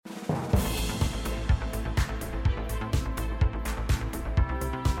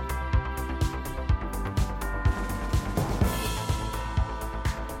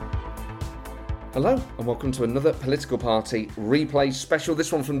Hello and welcome to another Political Party replay special.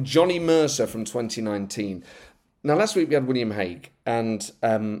 This one from Johnny Mercer from 2019. Now, last week we had William Hague, and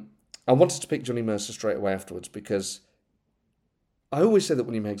I wanted to pick Johnny Mercer straight away afterwards because I always say that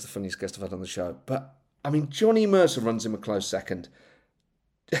William Hague's the funniest guest I've had on the show, but I mean, Johnny Mercer runs him a close second.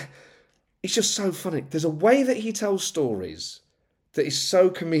 It's just so funny. There's a way that he tells stories that is so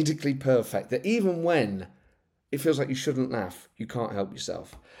comedically perfect that even when it feels like you shouldn't laugh, you can't help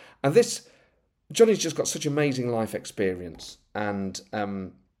yourself. And Johnny's just got such amazing life experience, and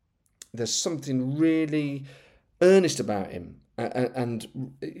there's something really earnest about him, and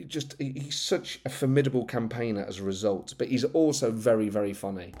he's such a formidable campaigner as a result, but he's also very, very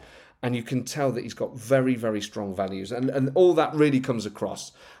funny, and you can tell that he's got very, very strong values, and all that really comes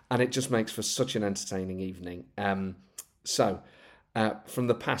across, and it just makes for such an entertaining evening. From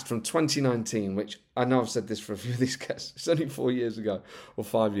the past, from 2019, which I know I've said this for a few of these guests, it's only 4 years ago, or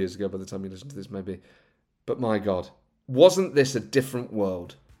 5 years ago by the time you listen to this maybe, but my God, wasn't this a different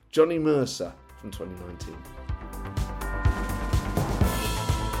world? Johnny Mercer from 2019.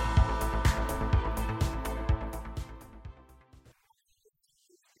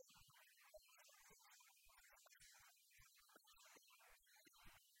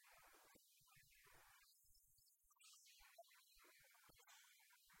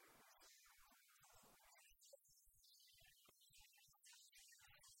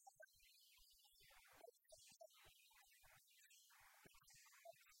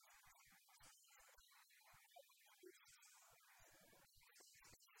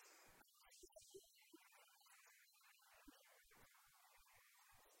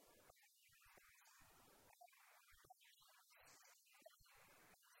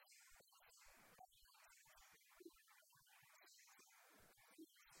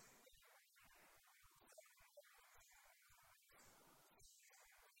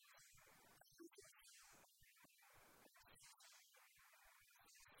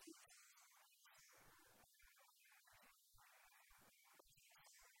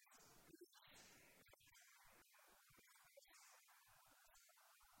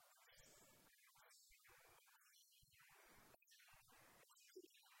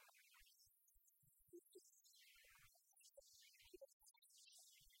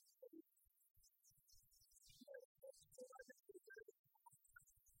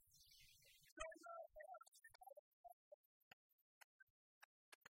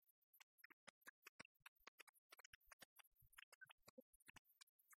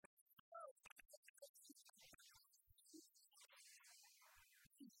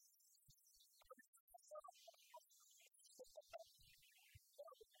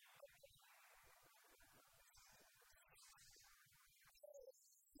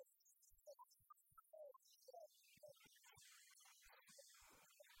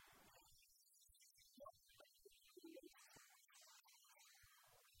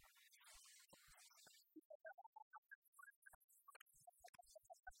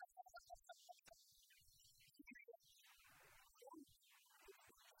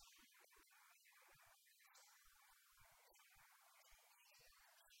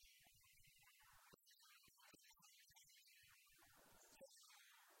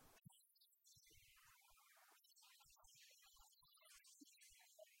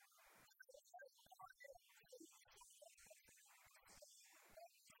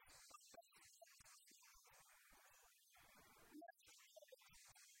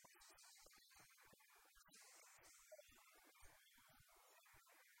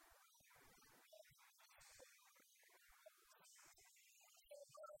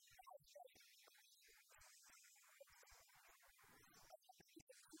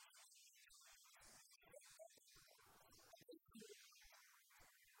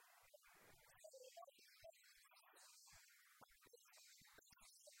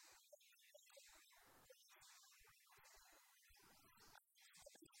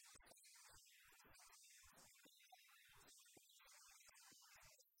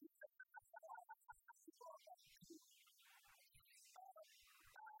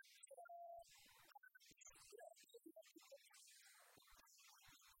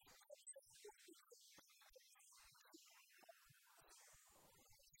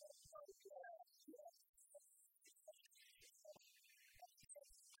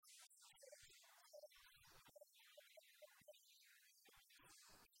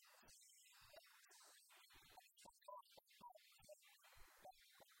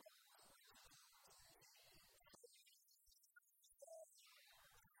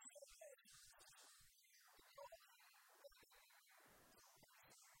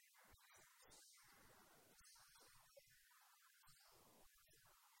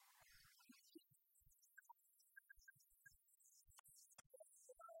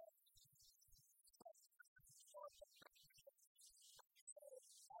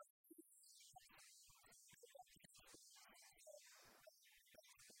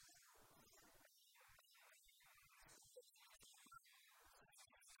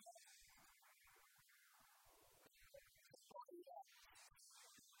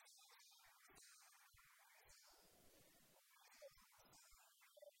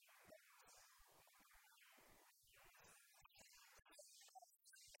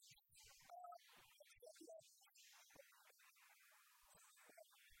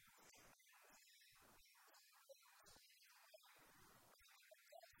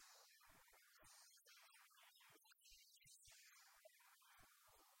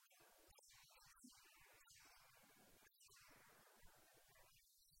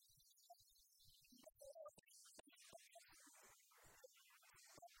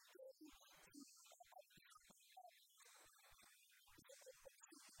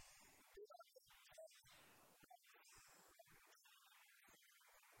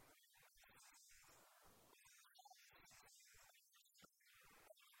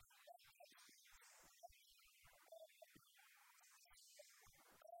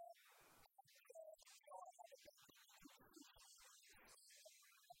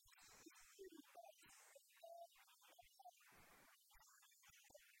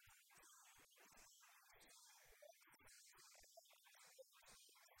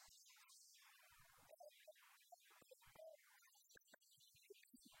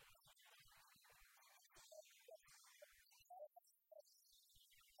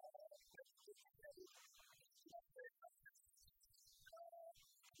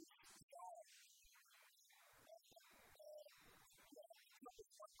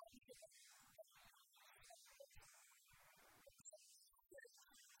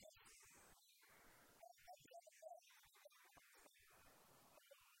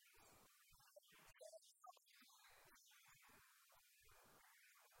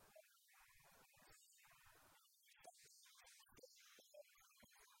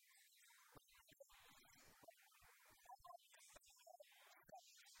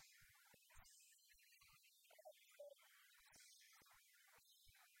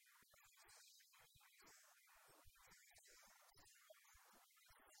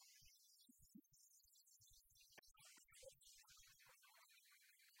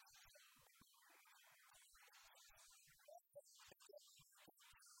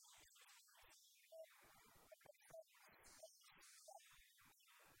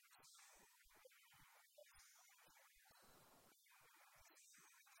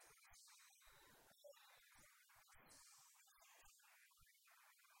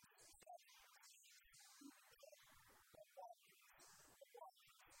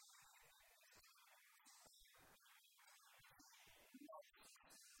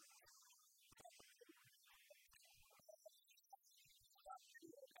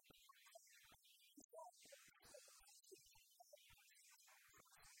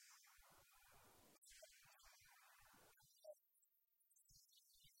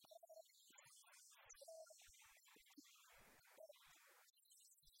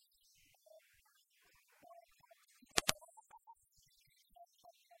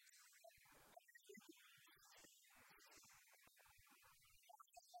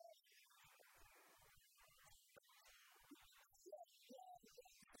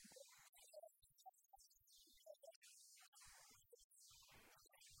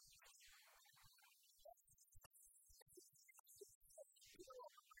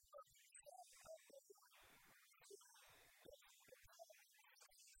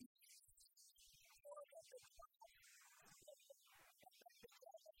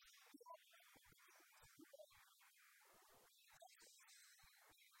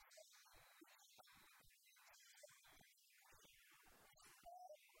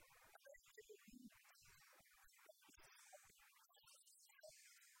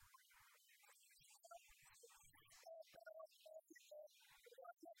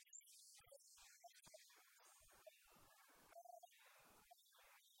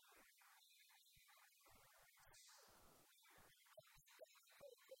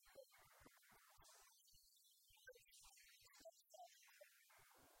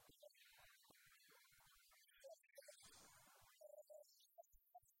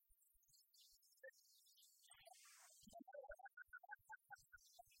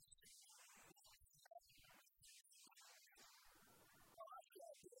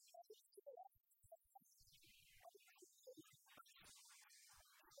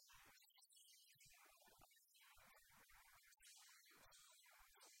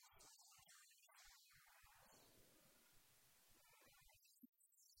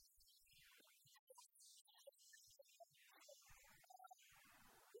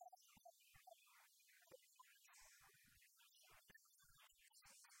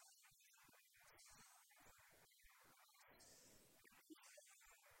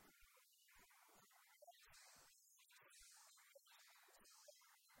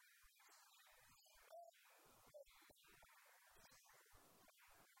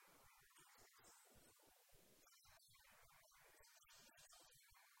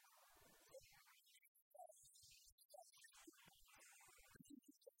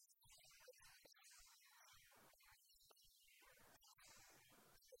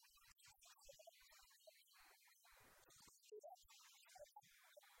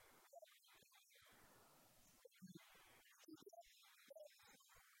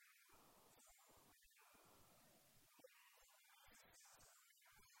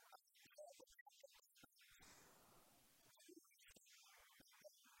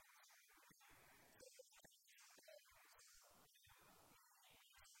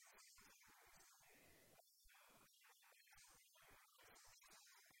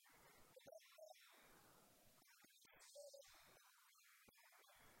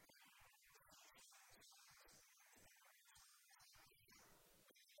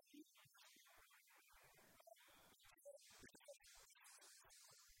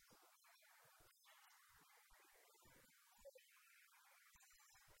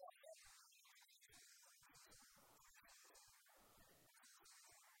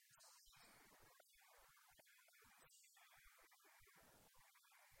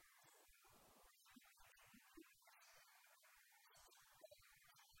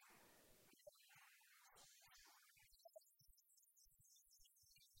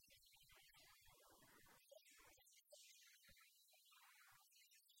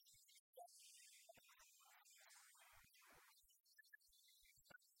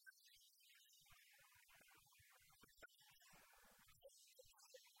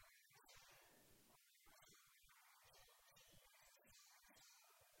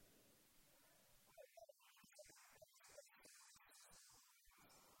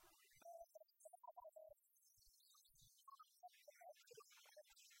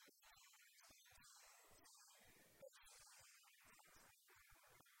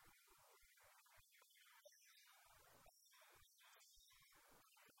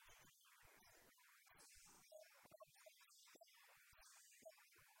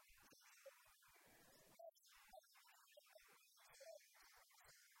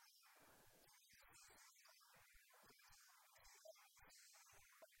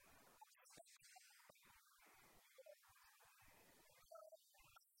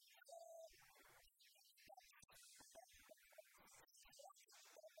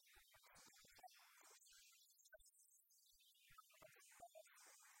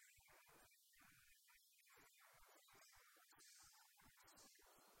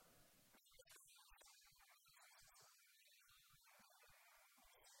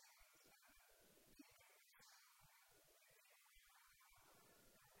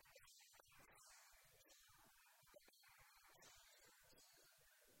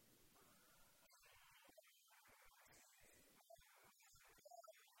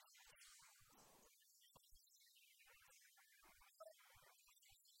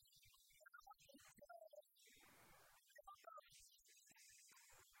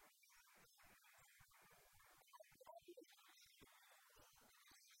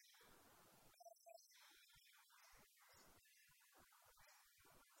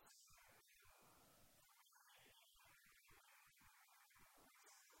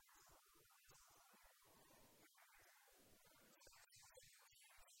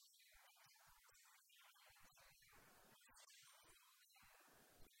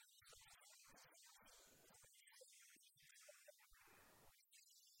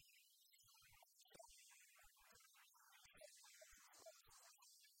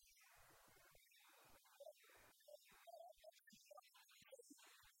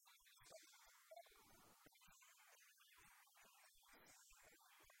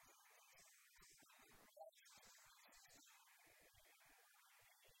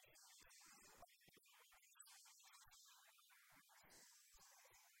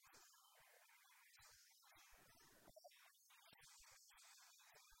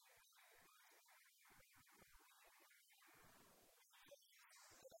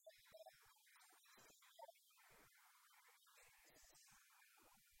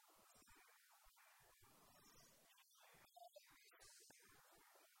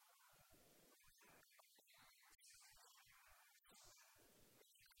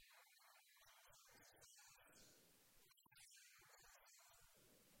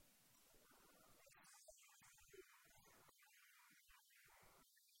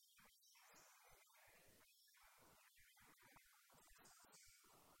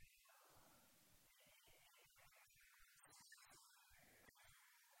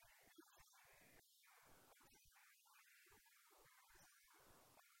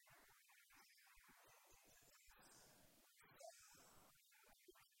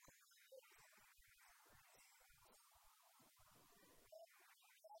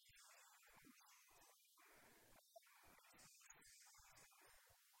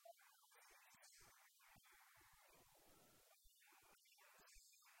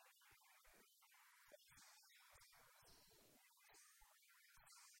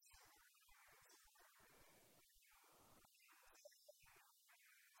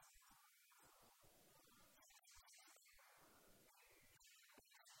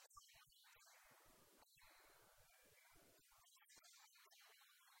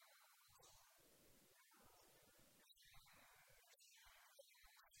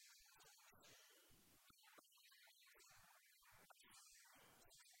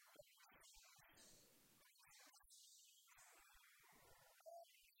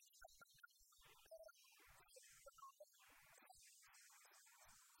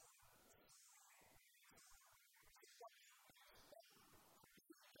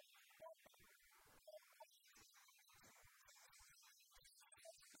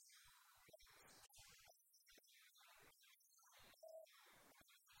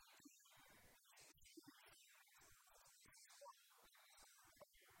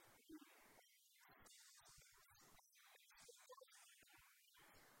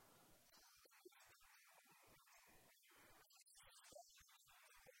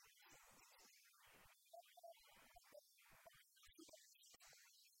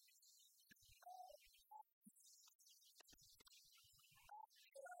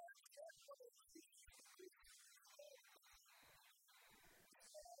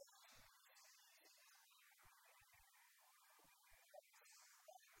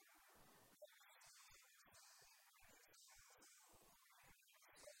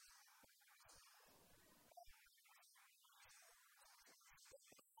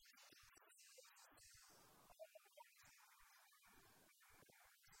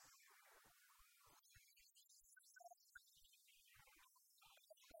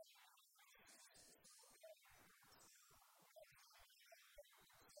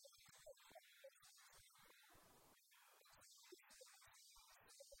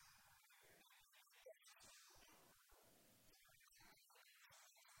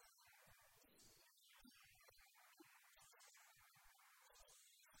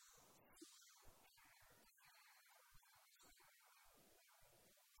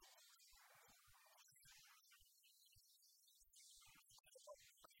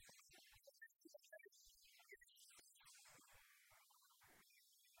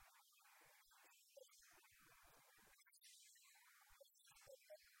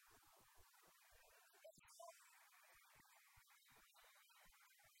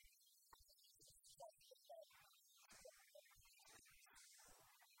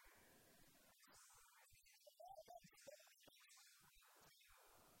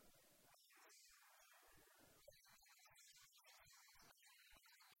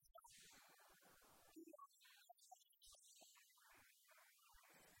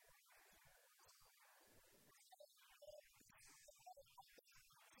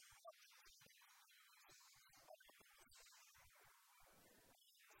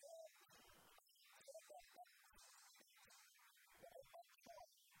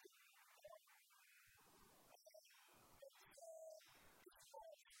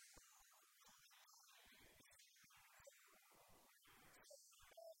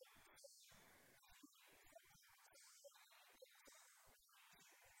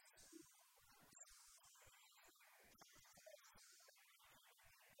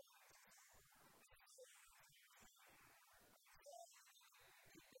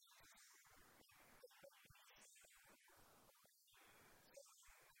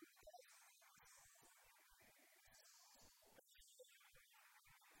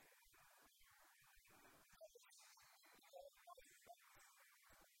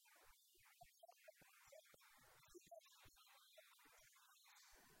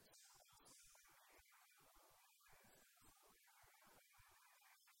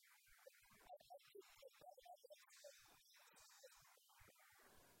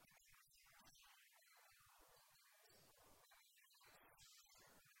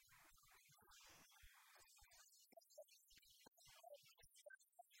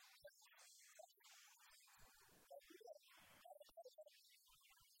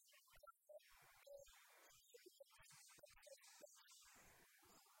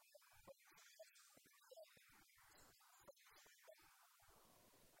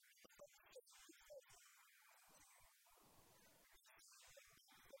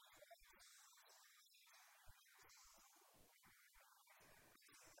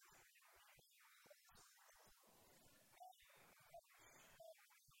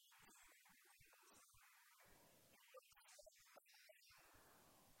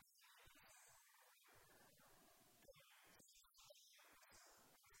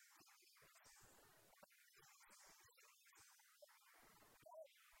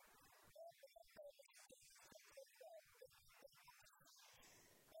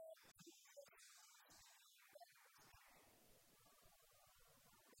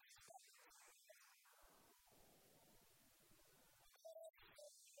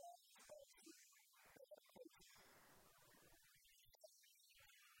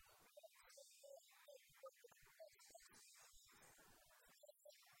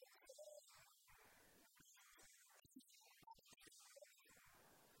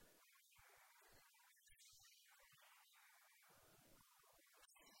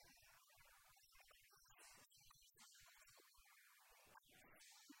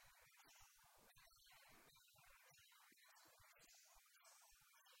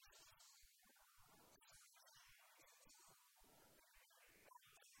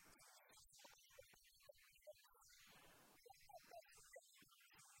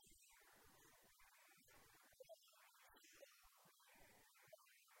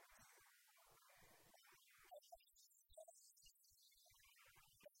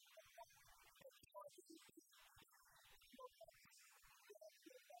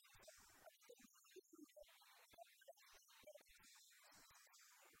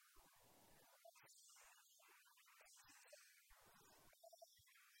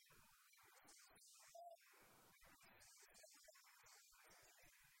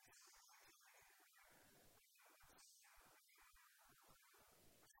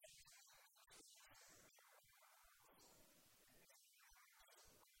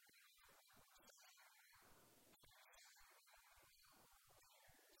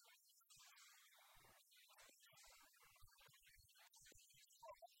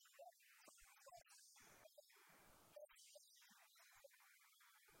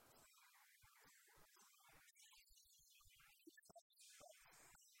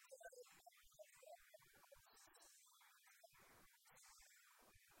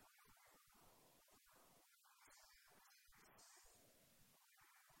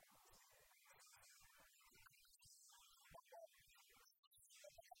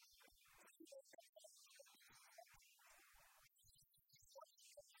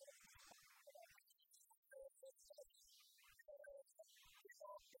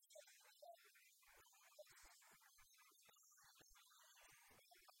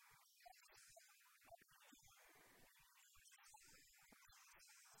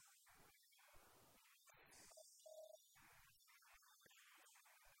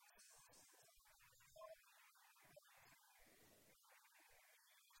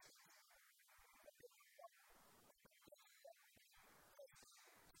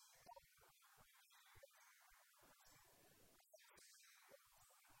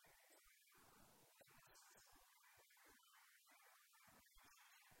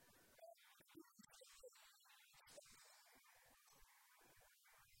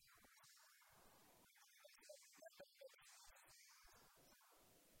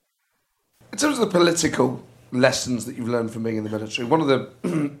 terms of the political lessons that you've learned from being in the military, one of the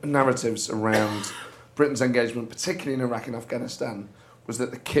narratives around Britain's engagement, particularly in Iraq and Afghanistan, was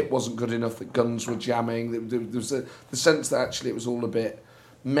that the kit wasn't good enough, that guns were jamming. There was the sense that actually it was all a bit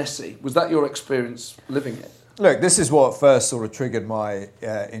messy. Was that your experience living it? Look, this is what first sort of triggered my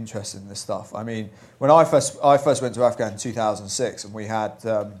interest in this stuff. I mean, when I first went to Afghan in 2006, and we had,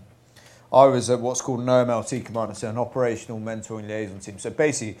 I was at what's called an OMLT commander, so an operational mentoring liaison team. So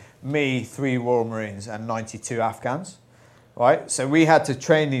basically, me, 3 Royal Marines, and 92 Afghans, right? So we had to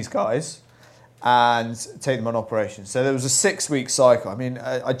train these guys and take them on operations. So there was a 6-week cycle. I mean,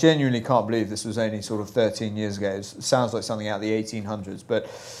 I genuinely can't believe this was only sort of 13 years ago. It sounds like something out of the 1800s. But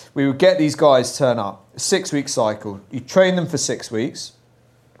we would get these guys turn up, a 6-week cycle. You train them for 6 weeks.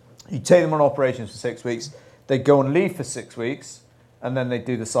 You take them on operations for 6 weeks. They go on leave for 6 weeks, and then they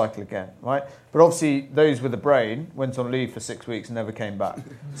do the cycle again, right? But obviously, those with a brain went on leave for 6 weeks and never came back.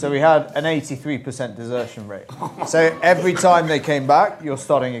 So we had an 83% desertion rate. So every time they came back, you're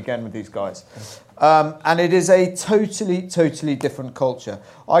starting again with these guys. And it is a totally different culture.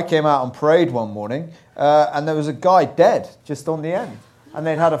 I came out on parade one morning, and there was a guy dead just on the end. And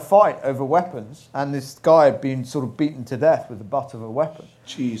they'd had a fight over weapons, and this guy had been sort of beaten to death with the butt of a weapon.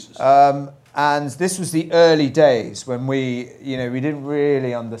 Jesus. And this was the early days when we didn't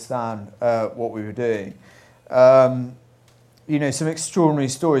really understand what we were doing. Some extraordinary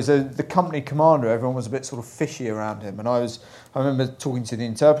stories. The company commander, everyone was a bit sort of fishy around him, and I remember talking to the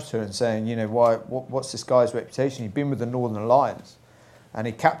interpreter and saying, what's this guy's reputation? He'd been with the Northern Alliance, and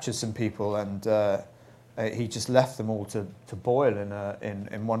he captured some people, and he just left them all to boil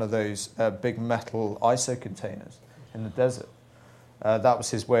in one of those big metal ISO containers in the desert. That was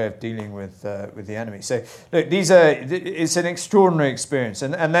his way of dealing with the enemy. So look, it's an extraordinary experience,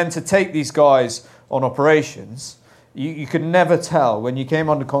 and then to take these guys on operations, you could never tell when you came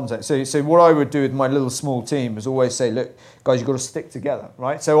under contact. So what I would do with my little small team was always say, look, guys, you've got to stick together,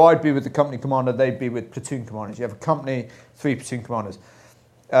 right? So I'd be with the company commander, they'd be with platoon commanders. You have a company, 3 platoon commanders.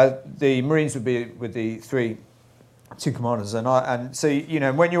 The Marines would be with the 3 platoon commanders, and so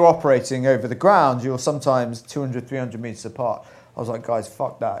when you're operating over the ground, you're sometimes 200, 300 meters apart. I was like, guys,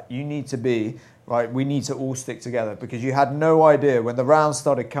 fuck that. You need to be, right, we need to all stick together, because you had no idea when the rounds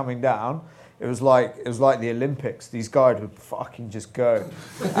started coming down. It was like the Olympics. These guys would fucking just go.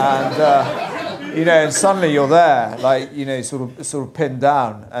 And, and suddenly you're there, sort of pinned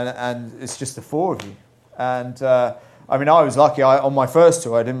down, and it's just the 4 of you. And, I was lucky. On my first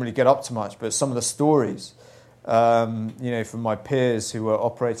tour, I didn't really get up to much, but some of the stories, from my peers who were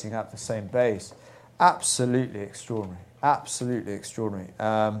operating at the same base, absolutely extraordinary. Absolutely extraordinary,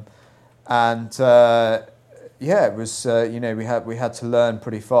 it was. We had to learn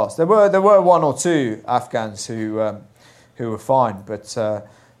pretty fast. There were 1 or 2 Afghans who were fine, but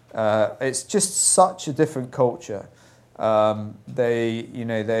it's just such a different culture. They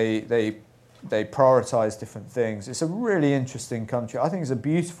prioritise different things. It's a really interesting country. I think it's a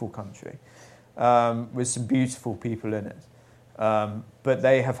beautiful country with some beautiful people in it. But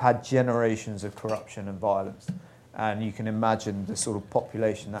they have had generations of corruption and violence. And you can imagine the sort of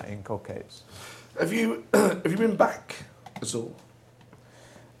population that inculcates. Have you been back at all?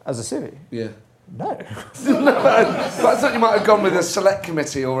 As a civvy? Yeah. No. No, I thought you might have gone with a select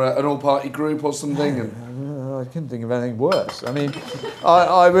committee or an all-party group or something. I couldn't think of anything worse. I mean,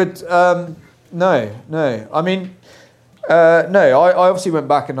 I would... No. I mean, no, I obviously went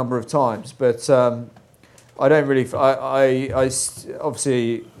back a number of times, but I don't really... I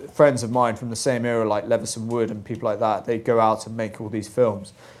obviously... friends of mine from the same era, like Levison Wood and people like that, they go out and make all these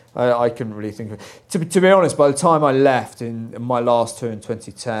films. I couldn't really think of it. To be honest, by the time I left in my last tour in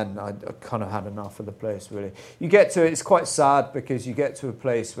 2010, I kind of had enough of the place, really. You get to, it's quite sad, because you get to a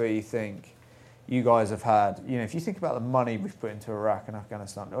place where you think, you guys have had, if you think about the money we've put into Iraq and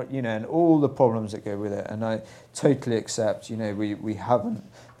Afghanistan, and all the problems that go with it, and I totally accept, we haven't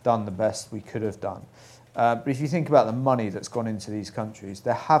done the best we could have done. But if you think about the money that's gone into these countries,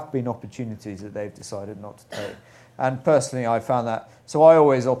 there have been opportunities that they've decided not to take. And personally, I found that. So I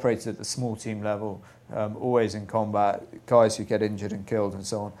always operated at the small team level, always in combat, guys who get injured and killed and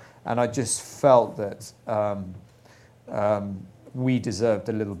so on. And I just felt that we deserved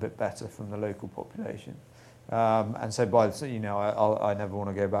a little bit better from the local population. And so I never want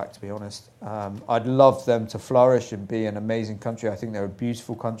to go back, to be honest. I'd love them to flourish and be an amazing country. I think they're a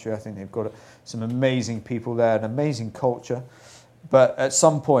beautiful country. I think they've got some amazing people there, an amazing culture. But at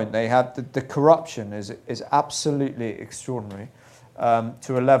some point, they have the corruption is absolutely extraordinary,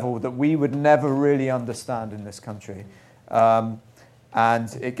 to a level that we would never really understand in this country. And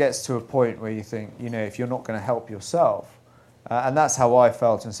it gets to a point where you think, if you're not going to help yourself, And that's how I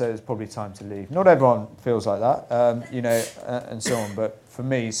felt, and so it's probably time to leave. Not everyone feels like that, and so on, but for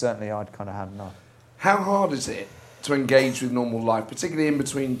me, certainly I'd kind of had enough. How hard is it to engage with normal life, particularly in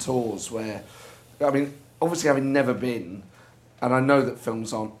between tours where, I mean, obviously having never been, and I know that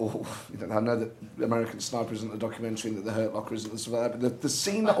films aren't all, I know that American Sniper isn't a documentary and that The Hurt Locker isn't and stuff like that, but the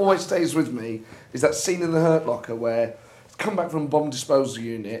scene that always stays with me is that scene in The Hurt Locker where he's come back from a bomb disposal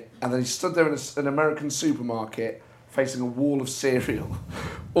unit and then he stood there in an American supermarket facing a wall of cereal,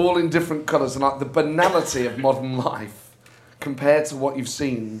 all in different colours, and like the banality of modern life compared to what you've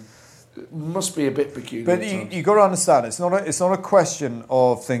seen must be a bit peculiar. But you got to understand, it's not a question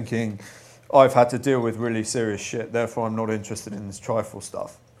of thinking I've had to deal with really serious shit, therefore I'm not interested in this trifle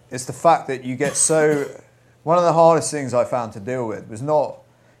stuff. It's the fact that you get so. One of the hardest things I found to deal with was not,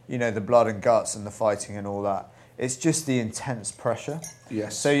 the blood and guts and the fighting and all that. It's just the intense pressure.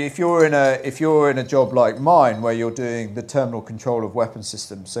 Yes. So if you're in a job like mine where you're doing the terminal control of weapon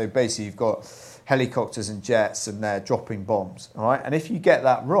systems, so basically you've got helicopters and jets and they're dropping bombs, all right? And if you get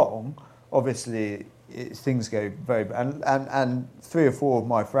that wrong, obviously things go very bad. And 3 or 4 of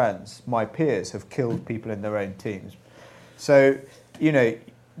my friends, my peers, have killed people in their own teams. So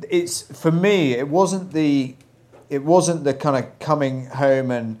it's for me. It wasn't the kind of coming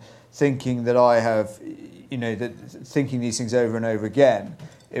home and thinking that I have. Thinking these things over and over again.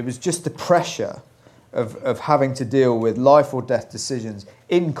 It was just the pressure of having to deal with life or death decisions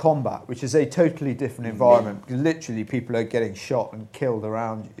in combat, which is a totally different environment. Literally, people are getting shot and killed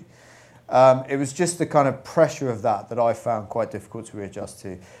around you. It was just the kind of pressure of that I found quite difficult to readjust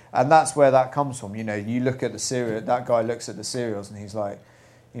to. And that's where that comes from. You look at the cereal, that guy looks at the cereals and he's like,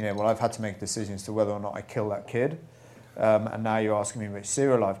 well, I've had to make decisions to whether or not I kill that kid. And now you're asking me which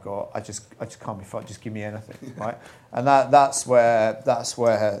cereal I've got. I just can't be fucked. Just give me anything, right? And that's where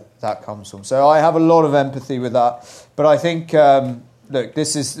that comes from. So I have a lot of empathy with that. But I think, look,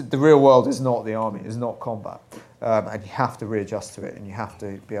 the real world is not the army. It's not combat, and you have to readjust to it, and you have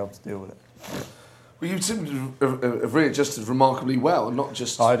to be able to deal with it. Well, you seem to have readjusted remarkably well, and not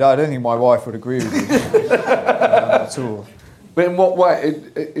just. I don't think my wife would agree with you at all. But in what way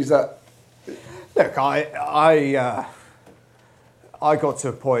is that? Look, I got to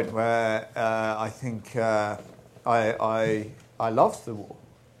a point where I think I loved the war.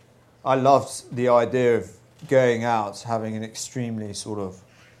 I loved the idea of going out, having an extremely sort of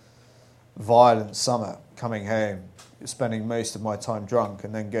violent summer, coming home, spending most of my time drunk,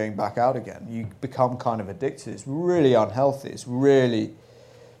 and then going back out again. You become kind of addicted. It's really unhealthy. It's really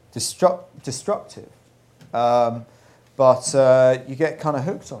destructive. But you get kind of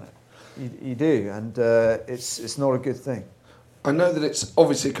hooked on it. You do, and it's not a good thing. I know that it's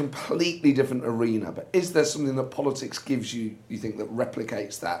obviously a completely different arena, but is there something that politics gives you think, that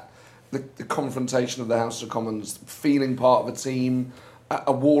replicates that? The confrontation of the House of Commons, feeling part of a team,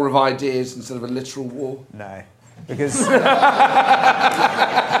 a war of ideas instead of a literal war? No,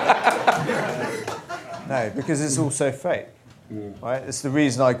 because it's also fake, right? It's the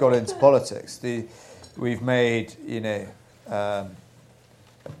reason I got into politics. We've made, a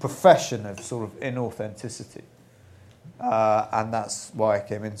profession of sort of inauthenticity. And that's why I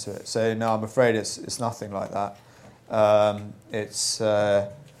came into it. So no, I'm afraid it's nothing like that. It's the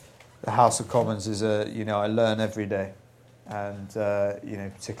House of Commons is I learn every day, and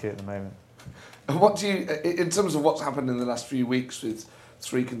particularly at the moment. And what do you, in terms of what's happened in the last few weeks with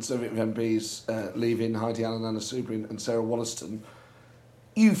 3 Conservative MPs leaving, Heidi Allen, Anna Soubry and Sarah Wollaston,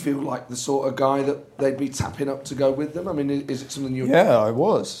 you feel like the sort of guy that they'd be tapping up to go with them? I mean, is it something you? Yeah, I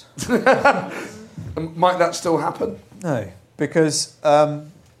was. Might that still happen? No, because,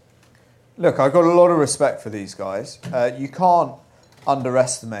 look, I've got a lot of respect for these guys. You can't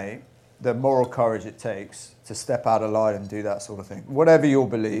underestimate the moral courage it takes to step out of line and do that sort of thing. Whatever your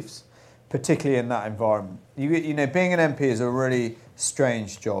beliefs, particularly in that environment. Being an MP is a really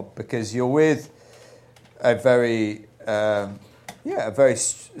strange job because you're with a very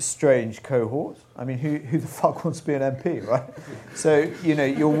strange cohort. I mean, who the fuck wants to be an MP, right? So,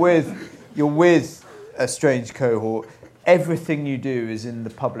 you're with a strange cohort. Everything you do is in the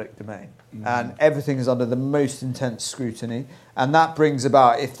public domain, and everything is under the most intense scrutiny. And that brings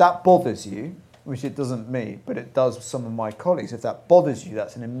about, if that bothers you, which it doesn't me, but it does some of my colleagues, if that bothers you,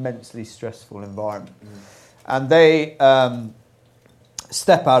 that's an immensely stressful environment. And they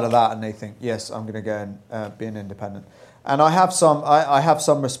step out of that and they think, yes, I'm going to go and be an independent. And I have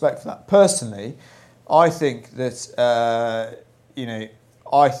some respect for that. Personally, I think that,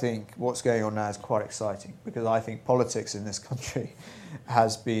 I think what's going on now is quite exciting because I think politics in this country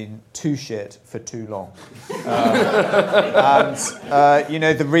has been too shit for too long.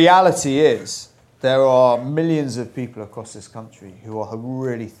 The reality is there are millions of people across this country who are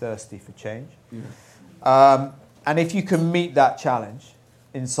really thirsty for change. And if you can meet that challenge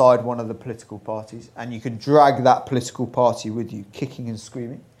inside one of the political parties, and you can drag that political party with you, kicking and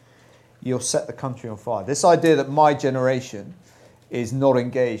screaming, you'll set the country on fire. This idea that my generation is not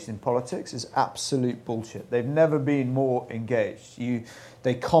engaged in politics is absolute bullshit. They've never been more engaged.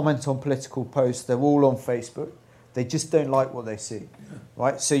 They comment on political posts. They're all on Facebook. They just don't like what they see,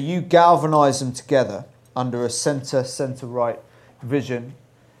 right? So you galvanise them together under a centre-right vision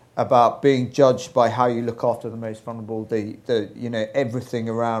about being judged by how you look after the most vulnerable, everything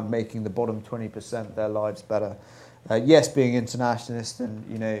around making the bottom 20% their lives better. Yes, being internationalist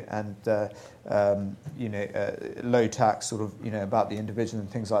and low tax, sort of, about the individual and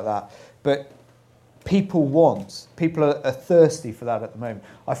things like that. But people are thirsty for that at the moment.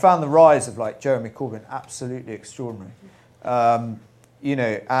 I found the rise of like Jeremy Corbyn absolutely extraordinary, and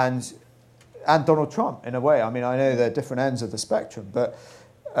Donald Trump in a way. I mean, I know they're different ends of the spectrum, but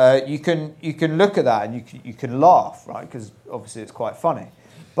you can look at that and you can laugh, right? Because obviously it's quite funny,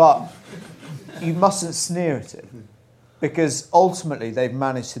 but you mustn't sneer at it, because ultimately they've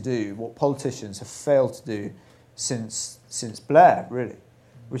managed to do what politicians have failed to do since Blair, really,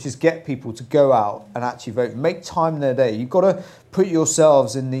 which is get people to go out and actually vote, make time in their day. You've got to put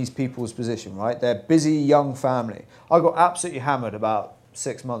yourselves in these people's position, right? They're busy, young family. I got absolutely hammered about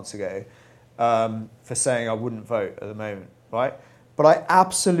 6 months ago for saying I wouldn't vote at the moment, right? But I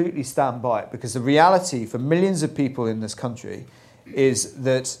absolutely stand by it, because the reality for millions of people in this country is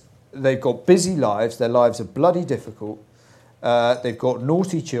that they've got busy lives, their lives are bloody difficult, they've got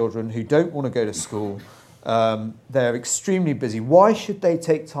naughty children who don't want to go to school, they're extremely busy. Why should they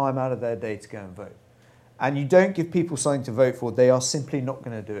take time out of their day to go and vote? And you don't give people something to vote for, they are simply not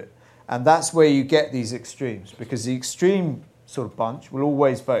going to do it. And that's where you get these extremes, because the extreme sort of bunch will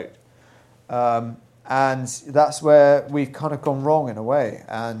always vote. And that's where we've kind of gone wrong in a way.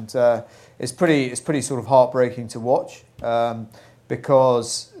 And it's pretty sort of heartbreaking to watch,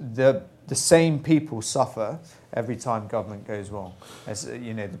 because the same people suffer every time government goes wrong, as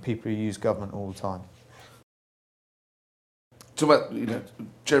the people who use government all the time. Talk about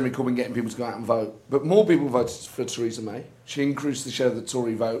Jeremy Corbyn getting people to go out and vote, but more people voted for Theresa May. She increased the share of the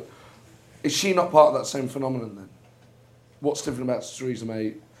Tory vote. Is she not part of that same phenomenon then? What's different about Theresa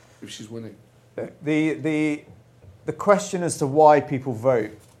May if she's winning? The question as to why people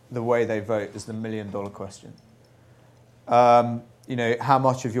vote the way they vote is the $1 million question. How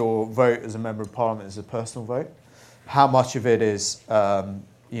much of your vote as a member of parliament is a personal vote? How much of it is about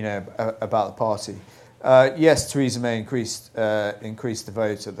the party? Yes, Theresa May increased the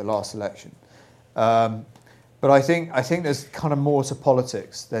vote at the last election, but I think there's kind of more to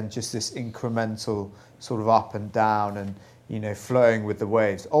politics than just this incremental sort of up and down and flowing with the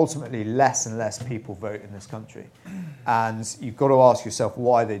waves. Ultimately, less and less people vote in this country, and you've got to ask yourself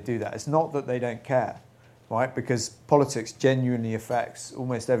why they do that. It's not that they don't care, right? Because politics genuinely affects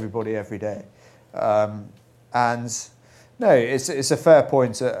almost everybody every day, and. No, it's a fair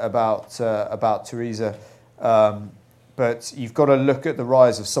point about Theresa, but you've got to look at the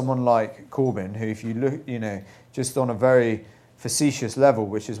rise of someone like Corbyn, who, if you look, just on a very facetious level,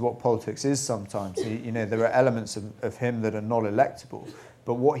 which is what politics is sometimes. There are elements of him that are not electable,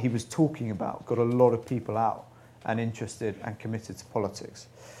 but what he was talking about got a lot of people out and interested and committed to politics.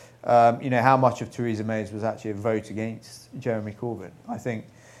 How much of Theresa May's was actually a vote against Jeremy Corbyn? I think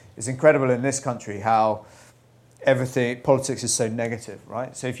it's incredible in this country how politics is so negative,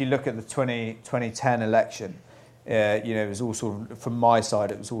 right? So if you look at the 2010 election, it was all sort of, from my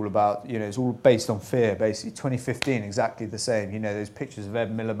side, it was all about, it's all based on fear, basically. 2015, exactly the same. Those pictures of Ed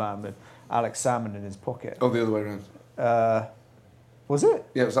Miliband with Alex Salmond in his pocket. Oh, the other way around. Was it?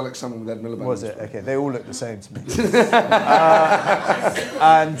 Yeah, it was Alex Salmond with Ed Miliband. Was it? Okay, they all look the same to me.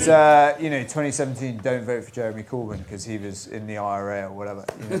 2017, don't vote for Jeremy Corbyn because he was in the IRA or whatever.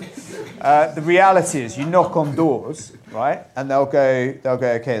 The reality is, you knock on doors, right, and they'll go,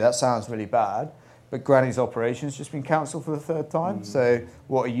 okay, that sounds really bad, but Granny's operation's just been cancelled for the third time. So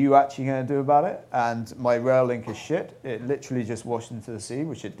what are you actually going to do about it? And my rail link is shit. It literally just washed into the sea,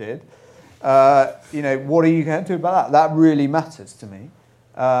 which it did. What are you going to do about that? That really matters to me.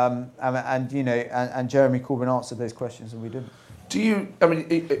 And Jeremy Corbyn answered those questions and we didn't.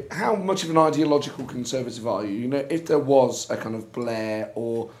 How much of an ideological conservative are you? If there was a kind of Blair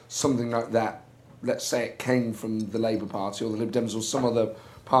or something like that, let's say it came from the Labour Party or the Lib Dems or some other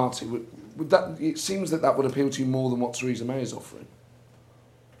party, would that? It seems that would appeal to you more than what Theresa May is offering.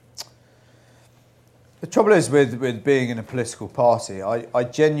 The trouble is with being in a political party, I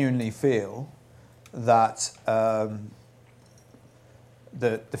genuinely feel that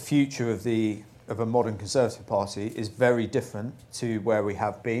the future of the of a modern Conservative Party is very different to where we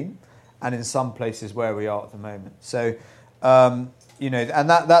have been, and in some places where we are at the moment. So, and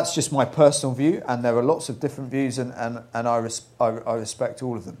that's just my personal view, and there are lots of different views, and I respect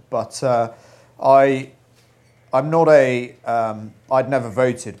all of them. But I'm not I'd never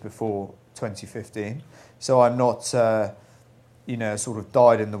voted before 2015, so I'm not, sort of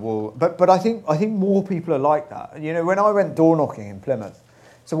dyed in the wool. But I think more people are like that. When I went door knocking in Plymouth,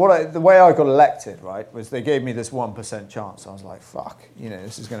 so the way I got elected, right, was they gave me this 1% chance. I was like, fuck,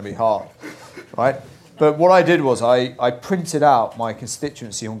 this is going to be hard, right? But what I did was I printed out my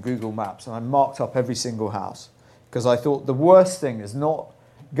constituency on Google Maps and I marked up every single house, because I thought the worst thing is not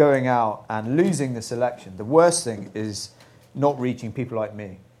going out and losing this election. The worst thing is not reaching people like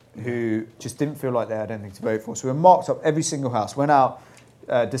me who just didn't feel like they had anything to vote for. So we marked up every single house, went out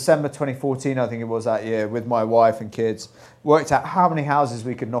December 2014, I think it was that year, with my wife and kids, worked out how many houses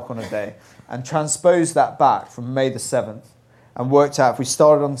we could knock on a day and transposed that back from May the 7th and worked out if we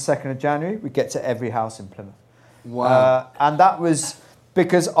started on the 2nd of January, we'd get to every house in Plymouth. Wow. And that was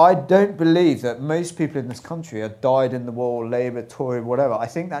because I don't believe that most people in this country are dyed in the wool, Labour, Tory, whatever. I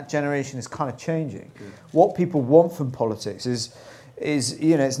think that generation is kind of changing. Good. What people want from politics is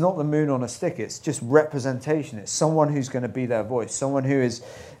it's not the moon on a stick. It's just representation. It's someone who's going to be their voice, someone who is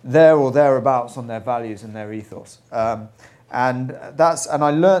there or thereabouts on their values and their ethos. And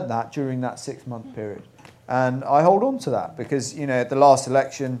I learnt that during that 6-month period, and I hold on to that because at the last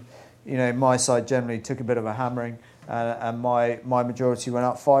election, my side generally took a bit of a hammering, and my majority went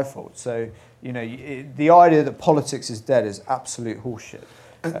up fivefold. So the idea that politics is dead is absolute horseshit.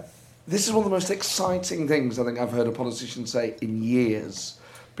 This is one of the most exciting things I think I've heard a politician say in years,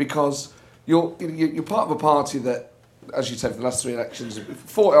 because you're part of a party that, as you said, for the last 3 elections,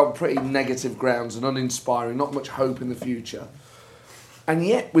 fought on pretty negative grounds and uninspiring, not much hope in the future. And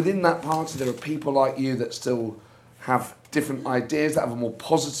yet, within that party, there are people like you that still have different ideas, that have a more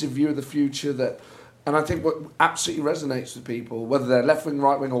positive view of the future. And I think what absolutely resonates with people, whether they're left-wing,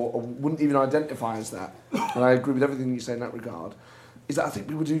 right-wing, or wouldn't even identify as that, and I agree with everything you say in that regard, is that I think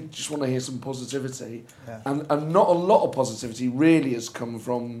people do just want to hear some positivity. Yeah. And not a lot of positivity really has come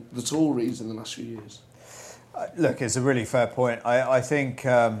from the Tories in the last few years. Look, it's a really fair point. I think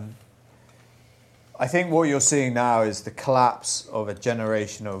what you're seeing now is the collapse of a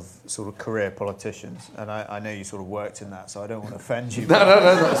generation of sort of career politicians. And I know you sort of worked in that, so I don't want to offend you. No,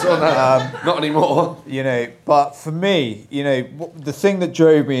 not anymore. But for me, the thing that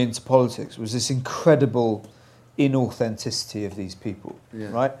drove me into politics was this incredible inauthenticity of these people,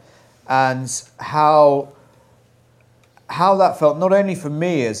 right? And how that felt, not only for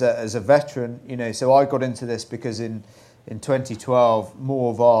me as a veteran, so I got into this because in 2012,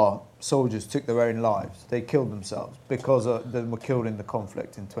 more of our soldiers took their own lives. They killed themselves because they were killed in the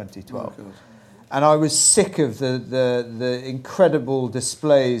conflict in 2012. Oh, and I was sick of the incredible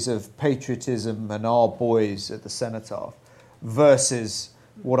displays of patriotism and our boys at the cenotaph versus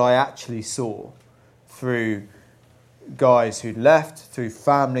what I actually saw through guys who'd left, through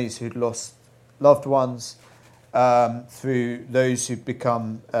families who'd lost loved ones, through those who'd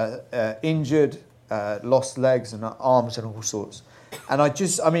become injured, lost legs and arms and all sorts. And I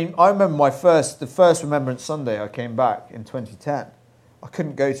remember the first Remembrance Sunday I came back in 2010. I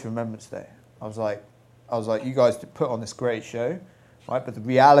couldn't go to Remembrance Day. I was like, you guys put on this great show, right? But the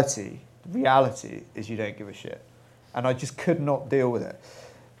reality is you don't give a shit. And I just could not deal with it.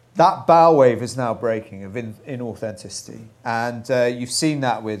 That bow wave is now breaking of inauthenticity. And you've seen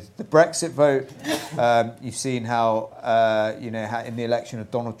that with the Brexit vote. You've seen how in the election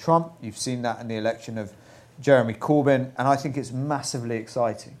of Donald Trump. You've seen that in the election of Jeremy Corbyn. And I think it's massively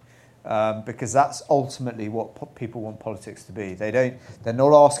exciting because that's ultimately what people want politics to be. They're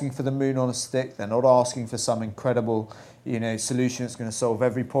not asking for the moon on a stick. They're not asking for some incredible solution that's going to solve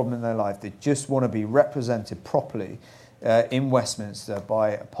every problem in their life. They just want to be represented properly in Westminster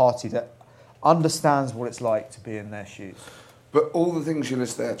by a party that understands what it's like to be in their shoes. But all the things you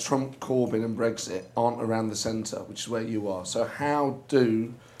list there, Trump, Corbyn and Brexit, aren't around the centre, which is where you are. So how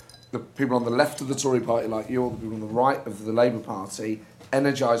do the people on the left of the Tory party like you, or the people on the right of the Labour Party,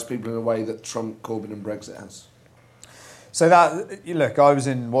 energise people in a way that Trump, Corbyn and Brexit has? So look, I was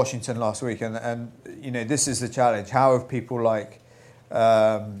in Washington last week and this is the challenge. How have people like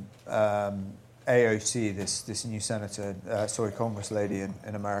AOC, this new senator, Congress lady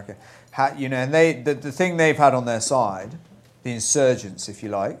in America, and the thing they've had on their side, the insurgents, if you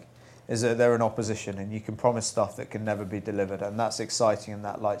like, is that they're in opposition and you can promise stuff that can never be delivered, and that's exciting and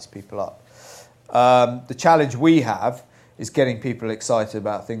that lights people up. The challenge we have is getting people excited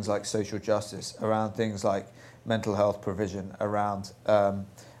about things like social justice, around things like mental health provision, around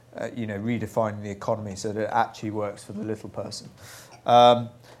redefining the economy so that it actually works for the little person. And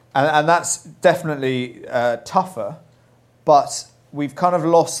that's definitely tougher, but we've kind of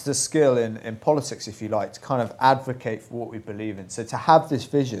lost the skill in politics, if you like, to kind of advocate for what we believe in. So to have this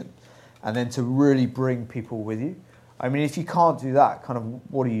vision and then to really bring people with you. I mean, if you can't do that, kind of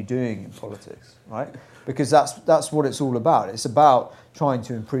what are you doing in politics, right? Because that's what it's all about. It's about trying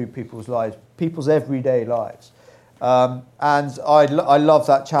to improve people's lives, people's everyday lives. And I love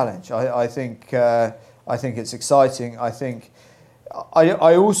that challenge. I think it's exciting. I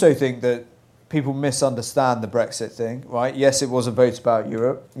also think that people misunderstand the Brexit thing, right? Yes, it was a vote about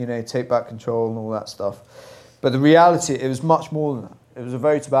Europe, take back control and all that stuff. But the reality, it was much more than that. It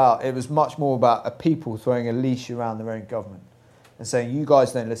was much more about a people throwing a leash around their own government and saying, you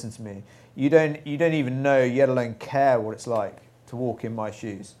guys don't listen to me. You don't even know, yet alone care what it's like to walk in my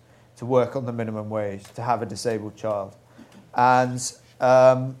shoes, to work on the minimum wage, to have a disabled child. And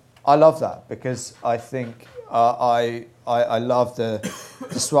I love that because I think I love the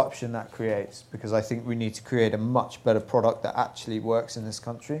disruption that creates, because I think we need to create a much better product that actually works in this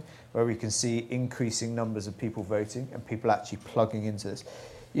country, where we can see increasing numbers of people voting and people actually plugging into this.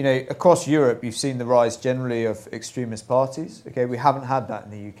 Across Europe, you've seen the rise generally of extremist parties. Okay, we haven't had that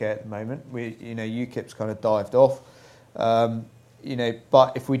in the UK at the moment. UKIP's kind of dived off.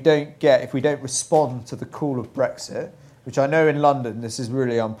 But if we don't respond to the call of Brexit, which I know in London this is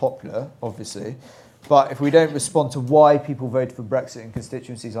really unpopular, obviously, but if we don't respond to why people voted for Brexit in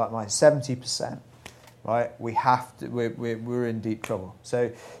constituencies like mine, 70%, right? We're in deep trouble.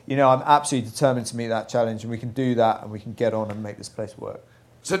 So, I'm absolutely determined to meet that challenge, and we can do that, and we can get on and make this place work.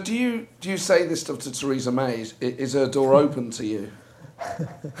 So do you say this stuff to Theresa May? Is her door open to you?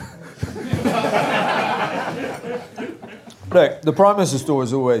 Look, the Prime Minister's door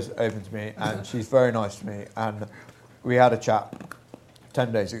is always open to me, and she's very nice to me, and we had a chat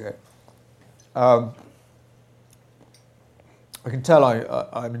 10 days ago. I can tell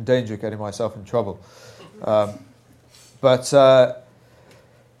I'm in danger of getting myself in trouble. But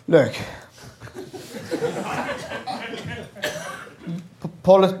look,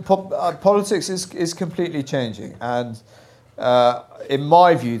 politics is completely changing. And in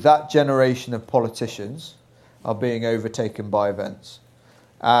my view, that generation of politicians are being overtaken by events.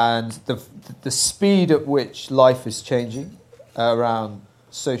 And the speed at which life is changing around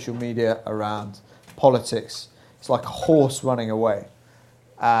social media, around politics, it's like a horse running away.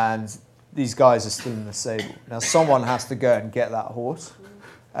 And these guys are still in the stable. Now someone has to go and get that horse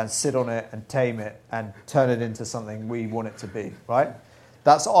and sit on it and tame it and turn it into something we want it to be, right?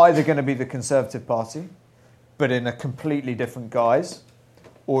 That's either going to be the Conservative Party, but in a completely different guise,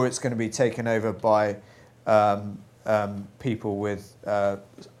 or it's going to be taken over by people with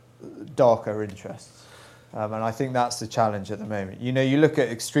darker interests. And I think that's the challenge at the moment. You look at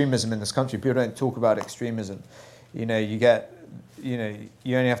extremism in this country, people don't talk about extremism. You only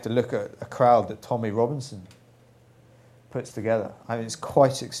have to look at a crowd that Tommy Robinson puts together. I mean, it's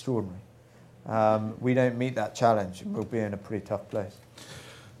quite extraordinary. We don't meet that challenge, and we'll be in a pretty tough place.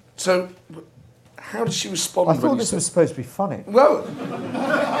 So, how did she respond? I thought this was supposed to be funny. Well,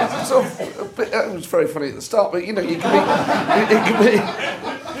 it was very funny at the start, but it can be.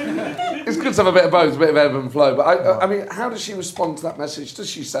 It's good to have a bit of both, a bit of ebb and flow. But I mean, how does she respond to that message? Does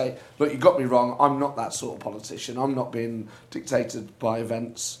she say, "Look, you got me wrong. I'm not that sort of politician. I'm not being dictated by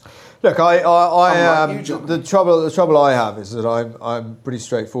events"? Look, the trouble I have is that I'm pretty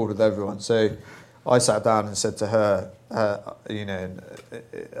straightforward with everyone. So I sat down and said to her, I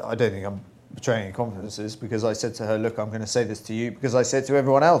don't think I'm betraying any confidences, because I said to her, look, I'm going to say this to you because I said to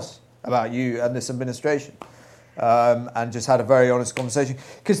everyone else about you and this administration. And just had a very honest conversation.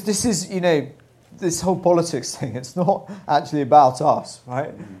 Because this is, this whole politics thing, it's not actually about us,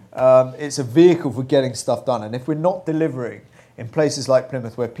 right? It's a vehicle for getting stuff done. And if we're not delivering in places like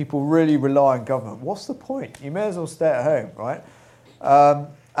Plymouth where people really rely on government, what's the point? You may as well stay at home, right?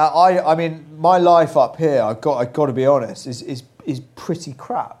 I mean, my life up here, I've got to be honest, is pretty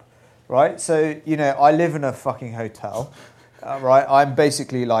crap, right? So, I live in a fucking hotel. Right, I'm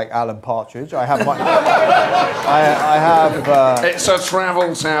basically like Alan Partridge. I have my. I have. It's a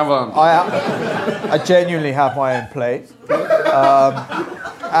travel tavern. I genuinely have my own plate.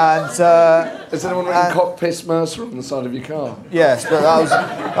 Is anyone written cock piss Mercer on the side of your car? Yes, but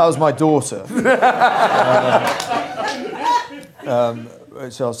that was my daughter.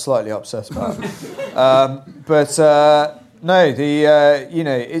 Which I was slightly upset about. No,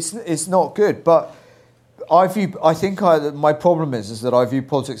 it's not good, but. My problem is that I view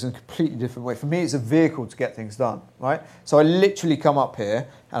politics in a completely different way. For me, it's a vehicle to get things done, right? So I literally come up here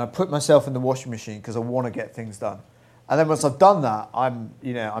and I put myself in the washing machine because I want to get things done. And then once I've done that, I'm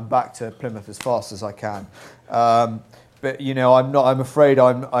back to Plymouth as fast as I can. But I'm afraid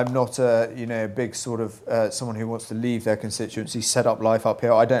I'm not a big sort of someone who wants to leave their constituency, set up life up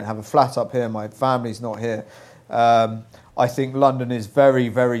here. I don't have a flat up here. My family's not here. I think London is very,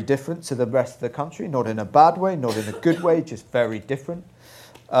 very different to the rest of the country. Not in a bad way, not in a good way, just very different.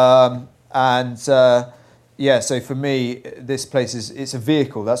 So for me, this place it's a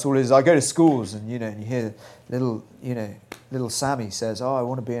vehicle. That's all it is. I go to schools and you hear little Sammy says, "Oh, I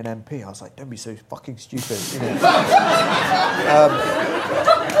want to be an MP." I was like, "Don't be so fucking stupid."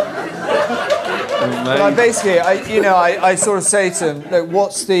 I sort of say to him, "Look,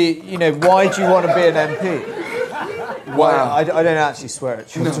 why do you want to be an MP?" Wow. I don't actually swear at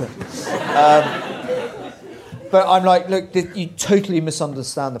children. But I'm like, look, you totally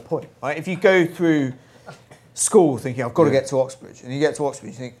misunderstand the point. Right? If you go through school thinking, I've got to get to Oxbridge, and you get to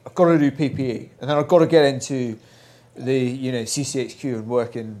Oxbridge, you think, I've got to do PPE, and then I've got to get into the CCHQ and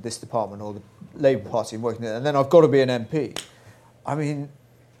work in this department, or the Labour Party and working there, and then I've got to be an MP. I mean,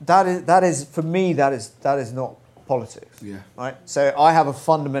 that is for me, that is not politics. Yeah. Right? So I have a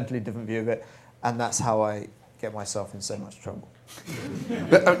fundamentally different view of it, and that's how I get myself in so much trouble.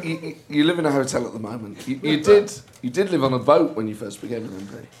 But you live in a hotel at the moment. You did live on a boat when you first became an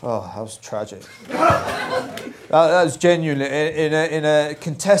MP. Oh, that was tragic. that was genuinely in a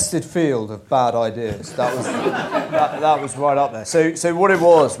contested field of bad ideas. That was right up there. So what it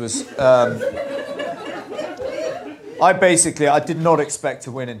was I did not expect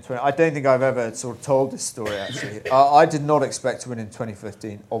to win in 20. I don't think I've ever sort of told this story actually. I did not expect to win in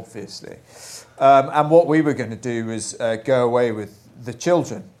 2015, obviously. And what we were going to do was go away with the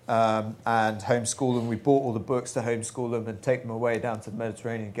children and homeschool them. We bought all the books to homeschool them and take them away down to the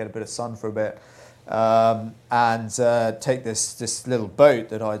Mediterranean, get a bit of sun for a bit, and take this little boat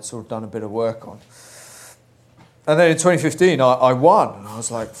that I'd sort of done a bit of work on. And then in 2015, I won. And I was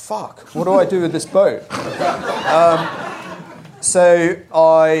like, fuck, what do I do with this boat? So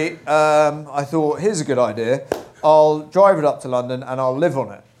I thought, here's a good idea. I'll drive it up to London and I'll live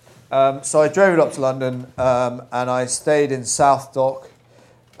on it. So I drove it up to London and I stayed in South Dock.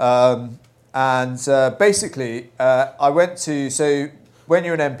 Basically, I went to... So when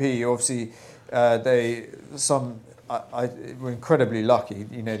you're an MP, obviously, we're incredibly lucky.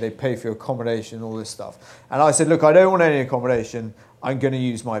 They pay for your accommodation, all this stuff. And I said, look, I don't want any accommodation. I'm going to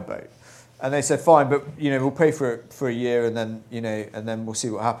use my boat. And they said, fine, but we'll pay for it for a year, and then and then we'll see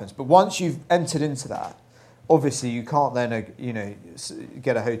what happens. But once you've entered into that, obviously you can't then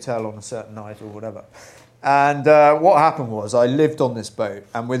get a hotel on a certain night or whatever. And what happened was I lived on this boat,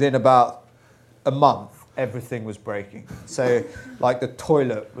 and within about a month, everything was breaking. So like the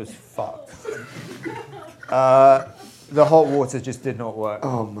toilet was fucked. The hot water just did not work.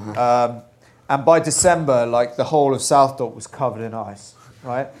 Oh man! And by December, like the whole of South Dock was covered in ice.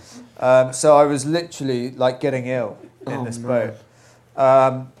 Right, so I was literally like getting ill in this boat,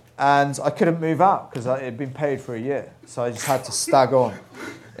 and I couldn't move out because it had been paid for a year. So I just had to stag on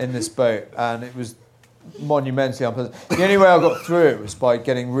in this boat, and it was monumentally unpleasant. The only way I got through it was by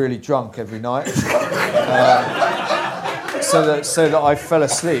getting really drunk every night, so that I fell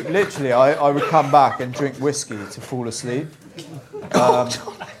asleep. Literally, I would come back and drink whiskey to fall asleep,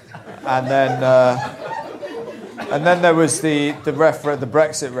 and then there was the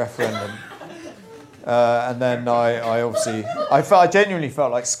Brexit referendum, and then I genuinely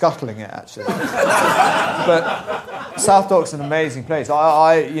felt like scuttling it actually. But South Dock's an amazing place.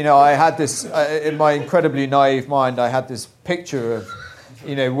 I had this in my incredibly naive mind. I had this picture of,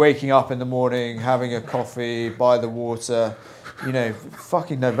 waking up in the morning, having a coffee by the water.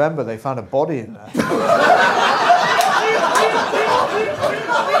 Fucking November, they found a body in there.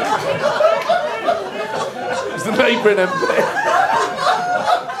 The neighbouring MP.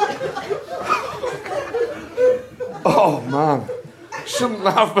 Oh man, shouldn't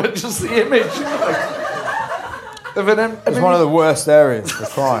laugh, but just the image of an MP. It was one of the worst areas for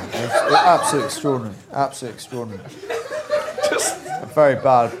crime. It was absolutely extraordinary. Absolutely extraordinary. Just a very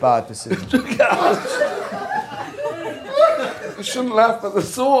bad decision. I shouldn't laugh, but the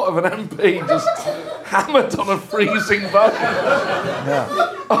thought of an MP just hammered on a freezing boat. Yeah.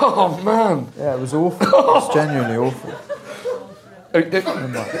 Oh man. Yeah, it was awful. It was genuinely awful.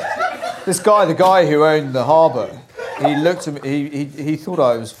 This guy, the guy who owned the harbour, he looked at me. He thought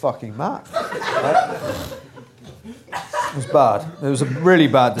I was fucking mad. Right? It was bad. It was a really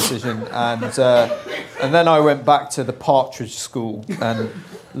bad decision, and then I went back to the Partridge School and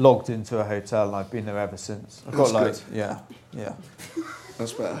logged into a hotel, and I've been there ever since. I've got That's good. Yeah.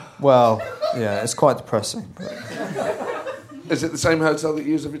 That's better. Well, yeah, it's quite depressing. But is it the same hotel that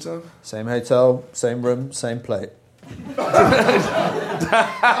you use every time? Same hotel, same room, same plate.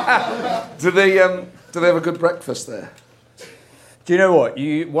 Do they have a good breakfast there? Do you know what?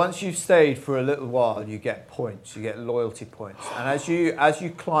 Once you've stayed for a little while, you get points. You get loyalty points, and as you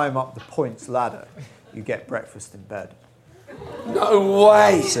climb up the points ladder, you get breakfast in bed. No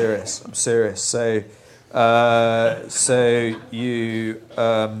way. I'm serious. So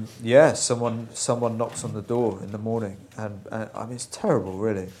someone knocks on the door in the morning, and I mean it's terrible,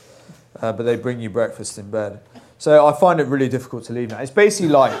 really. But they bring you breakfast in bed. So I find it really difficult to leave now. It's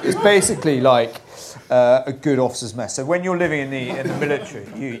basically like a good officer's mess. So when you're living in the military,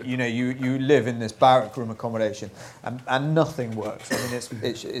 you live in this barrack room accommodation, and nothing works. I mean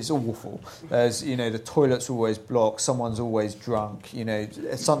it's awful. There's the toilet's always blocked. Someone's always drunk.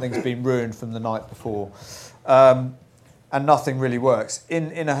 Something's been ruined from the night before. And nothing really works.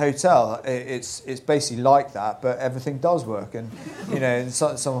 In a hotel, it's basically like that, but everything does work. And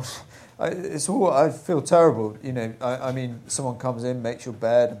someone. I feel terrible, I mean, someone comes in, makes your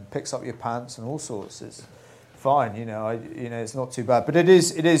bed, and picks up your pants and all sorts. It's fine, it's not too bad, but it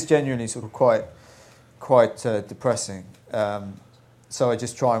is genuinely sort of quite depressing. So I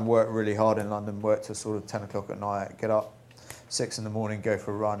just try and work really hard in London, work till sort of 10 o'clock at night, get up 6 in the morning, go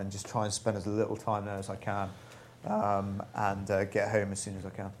for a run, and just try and spend as little time there as I can, and get home as soon as I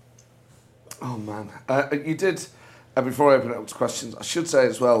can. Oh man, you did. Before I open it up to questions, I should say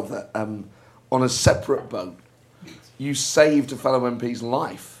as well that on a separate boat, you saved a fellow MP's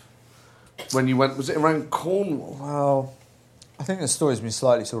life when you went. Was it around Cornwall? Well, I think the story's been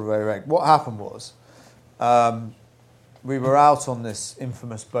slightly sort of irregular. What happened was, we were out on this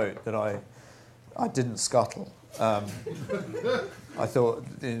infamous boat that I didn't scuttle. I thought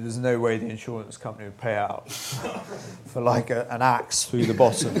there's no way the insurance company would pay out for like an axe through the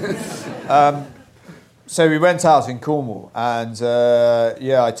bottom. So we went out in Cornwall, and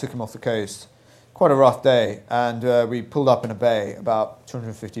I took him off the coast. Quite a rough day, and we pulled up in a bay about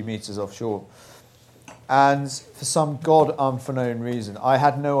 250 metres offshore. And for some god unbeknown reason, I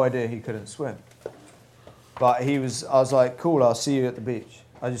had no idea he couldn't swim. But I was like, cool, I'll see you at the beach.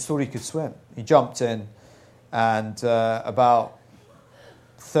 I just thought he could swim. He jumped in, and about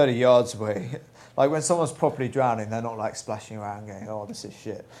 30 yards away, like when someone's properly drowning, they're not like splashing around going, oh, this is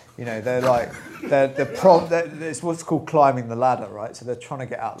shit. They're like, it's what's called climbing the ladder, right? So they're trying to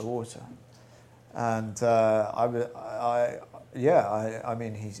get out of the water. And I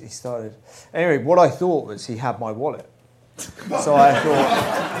mean, he started. Anyway, what I thought was he had my wallet. So I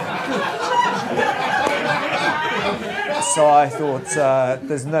thought,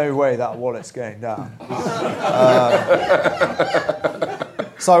 there's no way that wallet's going down.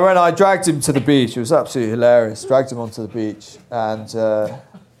 So when I dragged him to the beach, it was absolutely hilarious. Dragged him onto the beach, and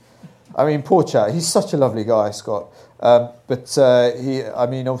I mean, poor chap. He's such a lovely guy, Scott. But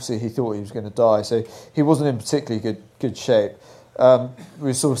obviously he thought he was going to die, so he wasn't in particularly good shape. We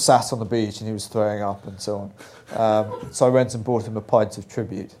were sort of sat on the beach, and he was throwing up and so on. So I went and bought him a pint of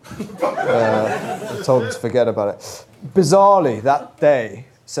tribute. And told him to forget about it. Bizarrely, that day,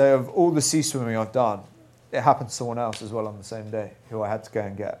 so of all the sea swimming I've done, it happened to someone else as well on the same day, who I had to go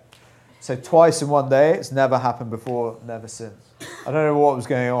and get. So twice in one day. It's never happened before, never since. I don't know what was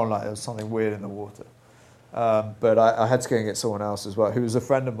going on, like there was something weird in the water. But I had to go and get someone else as well, who was a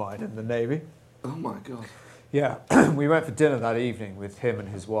friend of mine in the Navy. Oh my God. Yeah, we went for dinner that evening with him and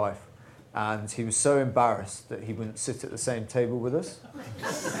his wife, and he was so embarrassed that he wouldn't sit at the same table with us.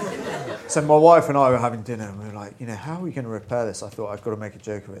 So my wife and I were having dinner, and we were like, how are we going to repair this? I thought, I've got to make a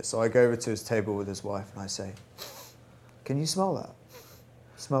joke of it. So I go over to his table with his wife, and I say, can you smell that?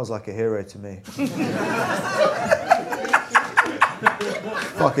 It smells like a hero to me.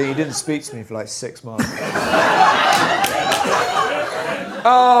 Fucking, he didn't speak to me for like 6 months.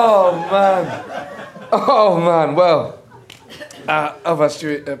 Oh man, well, I've asked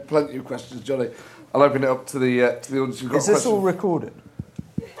you plenty of questions, Johnny. I'll open it up to the audience. Is this all recorded?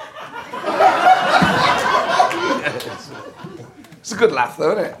 It's a good laugh,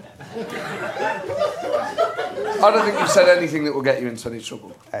 though, isn't it? I don't think you've said anything that will get you into any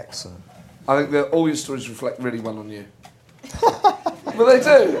trouble. Excellent. I think that all your stories reflect really well on you. But they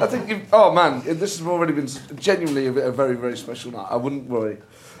do. I think you've... Oh, man, this has already been genuinely a very, very special night. I wouldn't worry.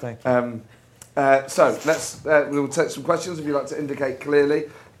 Thank you. So we'll take some questions if you'd like to indicate clearly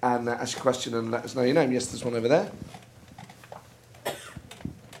and ask your question and let us know your name. Yes, there's one over there.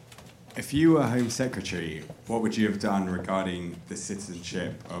 If you were Home Secretary, what would you have done regarding the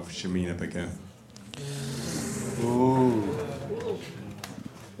citizenship of Shamina Begum? Ooh.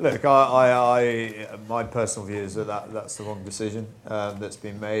 Look, I my personal view is that's the wrong decision that's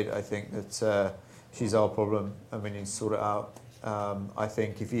been made. I think that she's our problem and we need to sort it out. I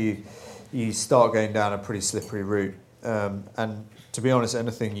think if you start going down a pretty slippery route, and to be honest,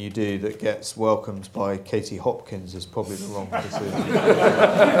 anything you do that gets welcomed by Katie Hopkins is probably the wrong decision.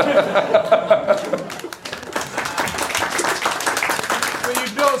 But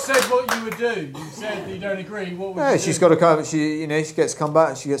you've not said what you would do. You said that you don't agree. What would you do? She's got to come. She gets come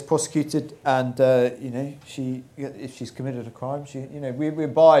back. She gets prosecuted, and if she's committed a crime, we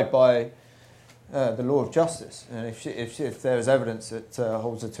abide by the law of justice. And if there is evidence that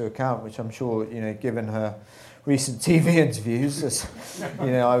holds her to account, which I'm sure, given her recent TV interviews,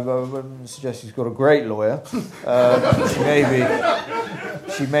 I wouldn't suggest she's got a great lawyer.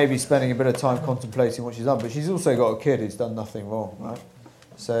 She may be spending a bit of time contemplating what she's done, but she's also got a kid who's done nothing wrong, right?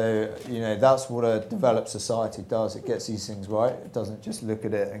 So, that's what a developed society does. It gets these things right. It doesn't just look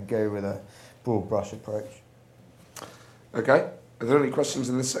at it and go with a broad brush approach. Okay. Are there any questions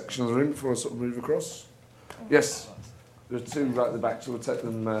in this section of the room before I sort of move across? Yes. There's two right at the back, so we'll take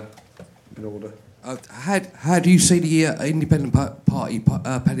them in order. How do you see the independent party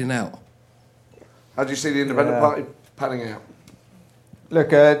panning out? How do you see the independent party panning out?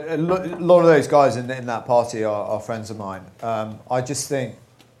 Look, a lot of those guys in that party are friends of mine. I just think,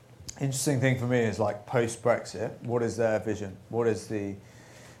 interesting thing for me is like post-Brexit, what is their vision? What is the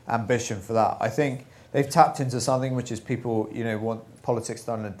ambition for that? I think they've tapped into something which is people, want politics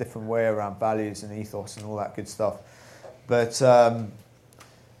done in a different way around values and ethos and all that good stuff. But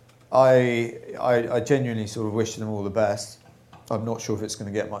I genuinely sort of wish them all the best. I'm not sure if it's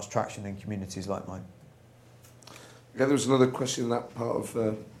going to get much traction in communities like mine. Okay, there was another question in that part of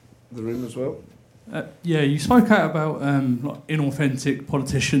the room as well. You spoke out about inauthentic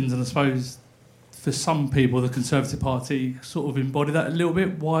politicians, and I suppose for some people the Conservative Party sort of embody that a little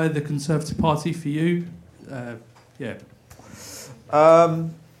bit. Why the Conservative Party for you? I've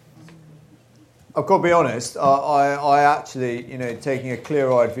got to be honest, I actually, taking a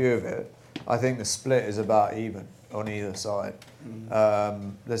clear-eyed view of it, I think the split is about even on either side.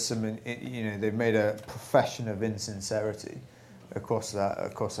 There's some, they've made a profession of insincerity across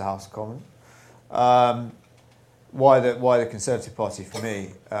the House of Commons. Why the Conservative Party for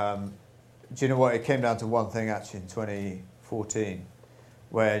me? Do you know what? It came down to one thing actually in 2014,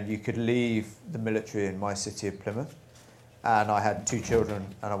 when you could leave the military in my city of Plymouth, and I had 2 children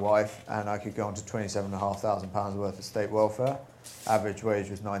and a wife, and I could go on to £27,500 worth of state welfare. Average wage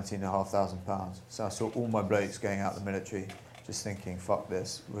was £19,500. So I saw all my blokes going out the military, just thinking, fuck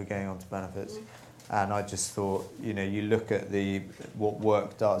this, we're going on to benefits. And I just thought, you look at what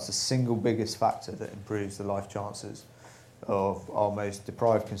work does, the single biggest factor that improves the life chances of our most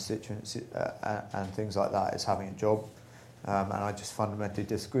deprived constituents and things like that is having a job. And I just fundamentally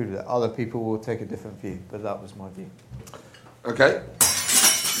disagreed with it. Other people will take a different view, but that was my view. Okay.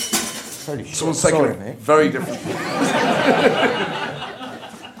 Holy shit. Someone's taking Sorry, a mate. very different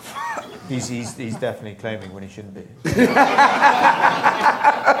He's definitely claiming when he shouldn't be.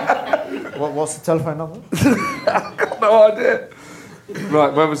 What's the telephone number? I've got no idea.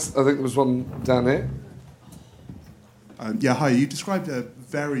 Right, I think there was one down here. Hi. You described a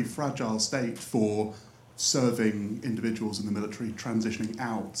very fragile state for serving individuals in the military transitioning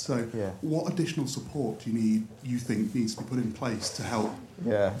out. So what additional support do you think needs to be put in place to help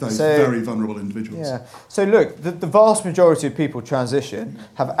those very vulnerable individuals? Yeah. So look, the vast majority of people transition,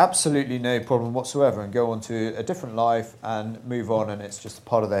 have absolutely no problem whatsoever and go on to a different life and move on, and it's just a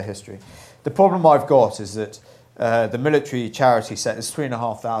part of their history. The problem I've got is that the military charity set, there's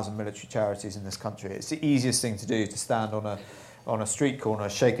 3,500 military charities in this country. It's the easiest thing to do to stand on a street corner,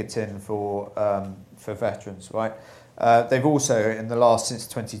 shake a tin for veterans, right? They've also, since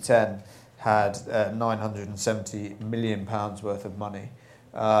 2010, had £970 million worth of money.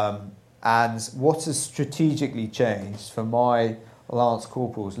 And what has strategically changed for my lance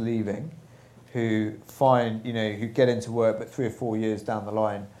corporals leaving, who get into work but 3 or 4 years down the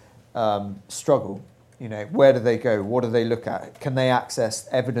line struggle? Where do they go? What do they look at? Can they access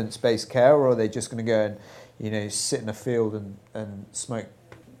evidence-based care, or are they just going to go and sit in a field and smoke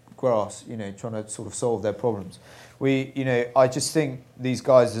grass, trying to sort of solve their problems? I just think these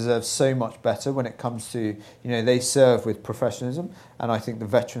guys deserve so much better when it comes to, they serve with professionalism, and I think the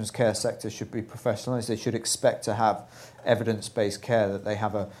veterans care sector should be professionalised. They should expect to have evidence-based care, that they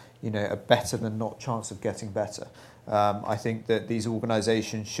have a better than not chance of getting better. I think that these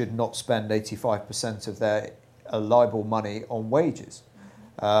organisations should not spend 85% of their liable money on wages.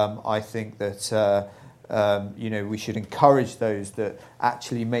 I think that we should encourage those that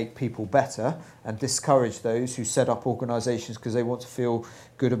actually make people better, and discourage those who set up organisations because they want to feel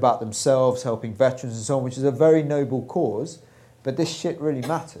good about themselves, helping veterans and so on, which is a very noble cause, but this shit really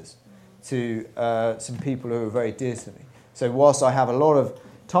matters to some people who are very dear to me. So whilst I have a lot of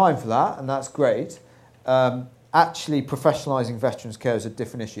time for that, and that's great, actually professionalising veterans care is a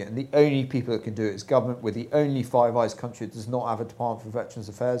different issue, and the only people that can do it is government. We're the only Five Eyes country that does not have a Department for Veterans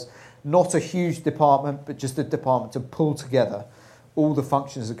Affairs. Not a huge department, but just a department to pull together all the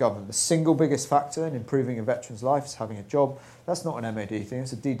functions of government. The single biggest factor in improving a veteran's life is having a job. That's not an MOD thing,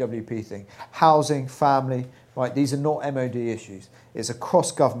 it's a DWP thing. Housing, family, right, these are not MOD issues. It's a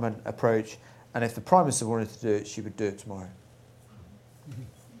cross-government approach, and if the Prime Minister wanted to do it, she would do it tomorrow.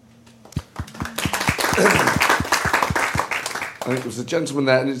 I think there was a gentleman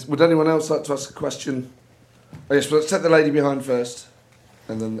there. And would anyone else like to ask a question? Oh, yes, well, let's take the lady behind first,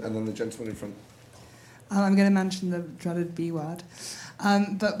 and then the gentleman in front. I'm going to mention the dreaded B word.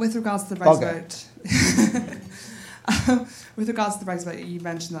 But with regards to the Brexit vote, with regards to the Brexit vote, you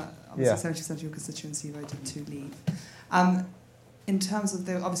mentioned that obviously 70% of your constituency voted to leave. In terms of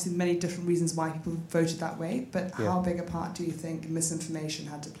obviously many different reasons why people voted that way, but how big a part do you think misinformation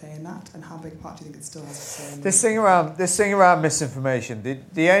had to play in that, and how big a part do you think it still has to play in that? This thing around misinformation,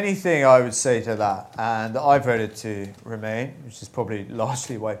 the only thing I would say to that, and I voted to remain, which is probably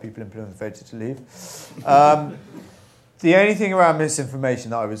largely why people in Plymouth voted to leave. The only thing around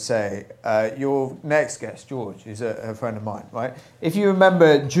misinformation that I would say, your next guest, George, is a friend of mine, right? If you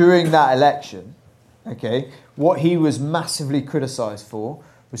remember during that election, okay, what he was massively criticised for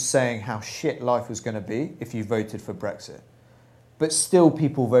was saying how shit life was going to be if you voted for Brexit. But still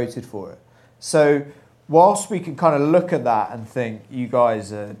people voted for it. So whilst we can kind of look at that and think you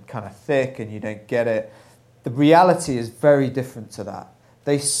guys are kind of thick and you don't get it, the reality is very different to that.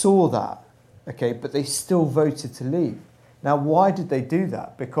 They saw that, okay, but they still voted to leave. Now, why did they do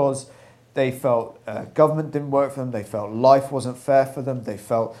that? Because they felt government didn't work for them. They felt life wasn't fair for them. They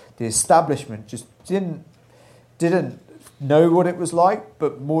felt the establishment just didn't know what it was like,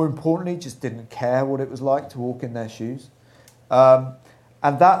 but more importantly, just didn't care what it was like to walk in their shoes. And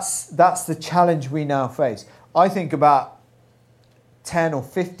that's the challenge we now face. I think about 10 or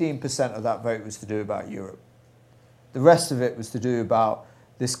 15% of that vote was to do about Europe. The rest of it was to do about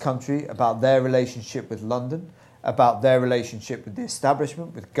this country, about their relationship with London, about their relationship with the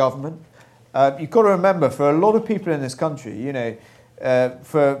establishment, with government. You've got to remember, for a lot of people in this country, you know,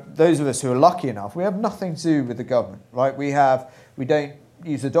 for those of us who are lucky enough, we have nothing to do with the government, right? We don't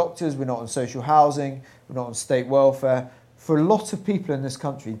use the doctors, we're not on social housing, we're not on state welfare. For a lot of people in this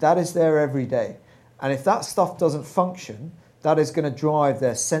country, that is there every day. And if that stuff doesn't function, that is going to drive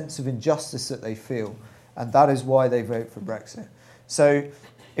their sense of injustice that they feel. And that is why they vote for Brexit. So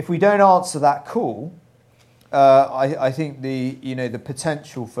if we don't answer that call, I think the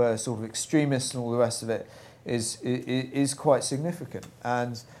potential for sort of extremists and all the rest of it is quite significant.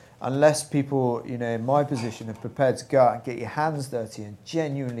 And unless people, in my position, are prepared to go out and get your hands dirty and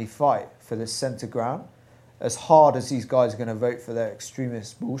genuinely fight for this centre ground, as hard as these guys are going to vote for their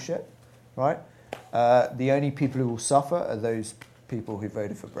extremist bullshit, right? The only people who will suffer are those people who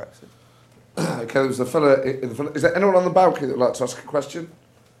voted for Brexit. Okay, there was a fella in the front. Is there anyone on the balcony that would like to ask a question?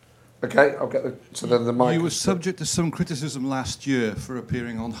 Okay, I'll get the mic. You were subject to some criticism last year for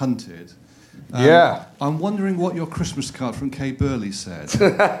appearing on Hunted. Yeah. I'm wondering what your Christmas card from Kay Burley said.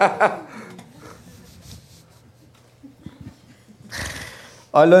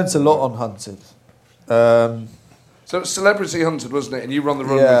 I learnt a lot on Hunted. So it was Celebrity Hunted, wasn't it? And you were on the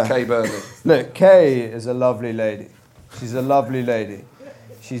run with Kay Burley. Look, Kay is a lovely lady. She's a lovely lady.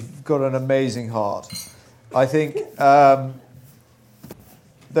 She's got an amazing heart. I think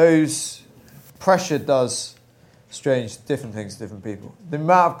those pressure does different things to different people. The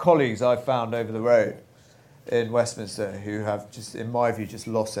amount of colleagues I've found over the road in Westminster who have just, in my view, just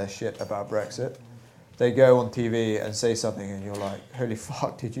lost their shit about Brexit. They go on TV and say something and you're like, holy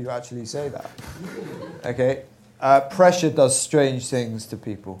fuck, did you actually say that? Okay? Pressure does strange things to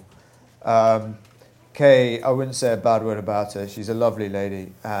people. Kay, I wouldn't say a bad word about her. She's a lovely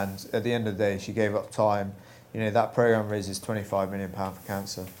lady, and at the end of the day, she gave up time. That programme raises £25 million for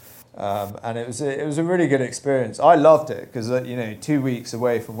cancer, and it was a really good experience. I loved it because 2 weeks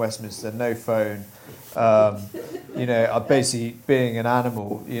away from Westminster, no phone. I'm basically being an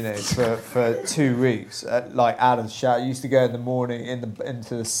animal, for 2 weeks. Out of the shower, I used to go in the morning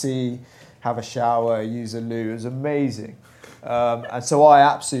into the sea, have a shower, use a loo. It was amazing, and so I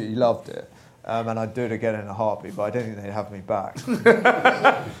absolutely loved it. And I'd do it again in a heartbeat, but I don't think they'd have me back.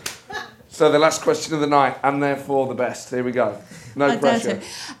 So the last question of the night, and therefore the best. Here we go. No pressure.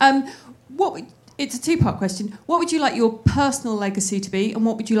 It's a two-part question. What would you like your personal legacy to be, and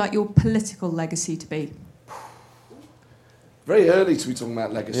what would you like your political legacy to be? Very early to be talking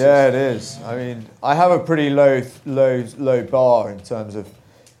about legacy. Yeah, it is. I mean, I have a pretty low bar in terms of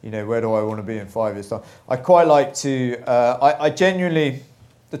where do I want to be in 5 years' time? I quite like to. I genuinely.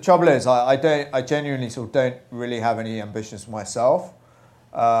 The trouble is, I genuinely sort of don't really have any ambitions for myself.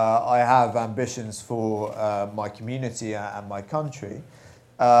 I have ambitions for my community and my country.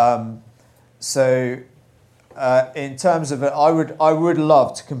 In terms of it, I would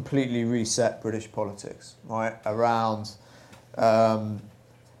love to completely reset British politics, right, around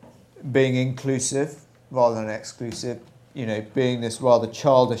being inclusive rather than exclusive. Being this rather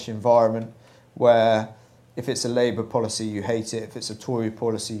childish environment where if it's a Labour policy, you hate it. If it's a Tory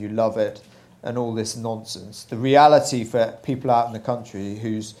policy, you love it, and all this nonsense. The reality for people out in the country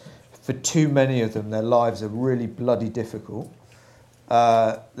for too many of them, their lives are really bloody difficult.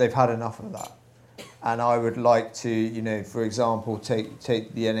 They've had enough of that. And I would like to, for example, take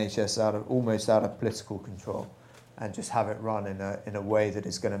the NHS almost out of political control and just have it run in a way that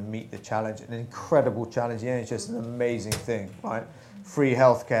is going to meet the challenge, an incredible challenge. The NHS is an amazing thing, right? Free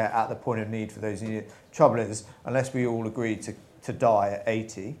healthcare at the point of need for those who need it. Trouble is, unless we all agree to die at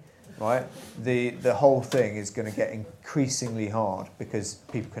 80, right, the whole thing is going to get increasingly hard because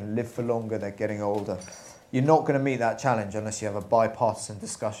people can live for longer, they're getting older. You're not going to meet that challenge unless you have a bipartisan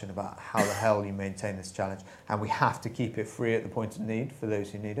discussion about how the hell you maintain this challenge. And we have to keep it free at the point of need for those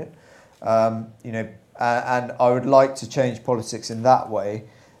who need it. And I would like to change politics in that way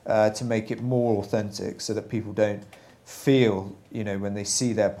to make it more authentic so that people don't feel, when they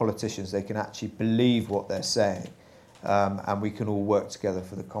see their politicians, they can actually believe what they're saying, and we can all work together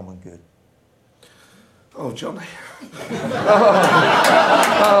for the common good. Oh, Johnny. Oh,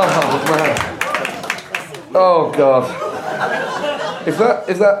 man. Oh, God. If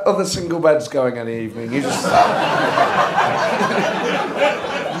that other single bed's going any evening, you just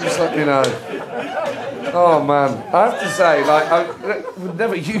let me know. Oh, man. I have to say, I would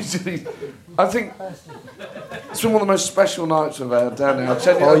never usually... I think it's been one of the most special nights we've had down there. I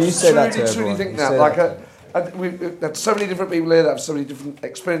truly think that. We've had so many different people here that have so many different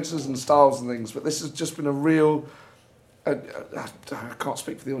experiences and styles and things, but this has just been a real... I can't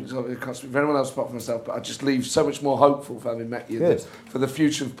speak for the audience, I can't speak for anyone else apart from myself, but I just leave so much more hopeful for having met you, for the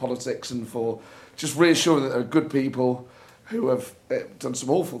future of politics, and for just reassuring that there are good people who have done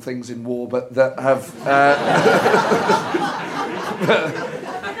some awful things in war, but that have...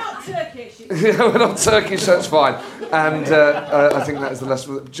 We're not Turkish. We're not Turkish, that's fine. And I think that is the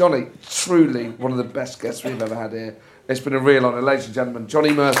lesson. Johnny, truly one of the best guests we've ever had here. It's been a real honour. Ladies and gentlemen,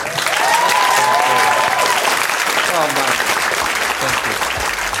 Johnny Mercer. Oh, man. Thank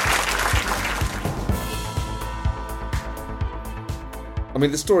you. I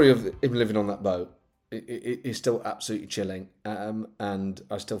mean, the story of him living on that boat is still absolutely chilling, and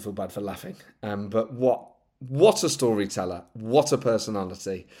I still feel bad for laughing. But what a storyteller, what a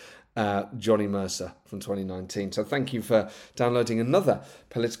personality, Johnny Mercer from 2019. So thank you for downloading another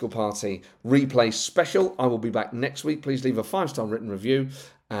Political Party replay special. I will be back next week. Please leave a 5-star written review,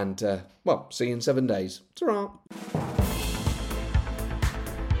 and, see you in 7 days. Ta-ra!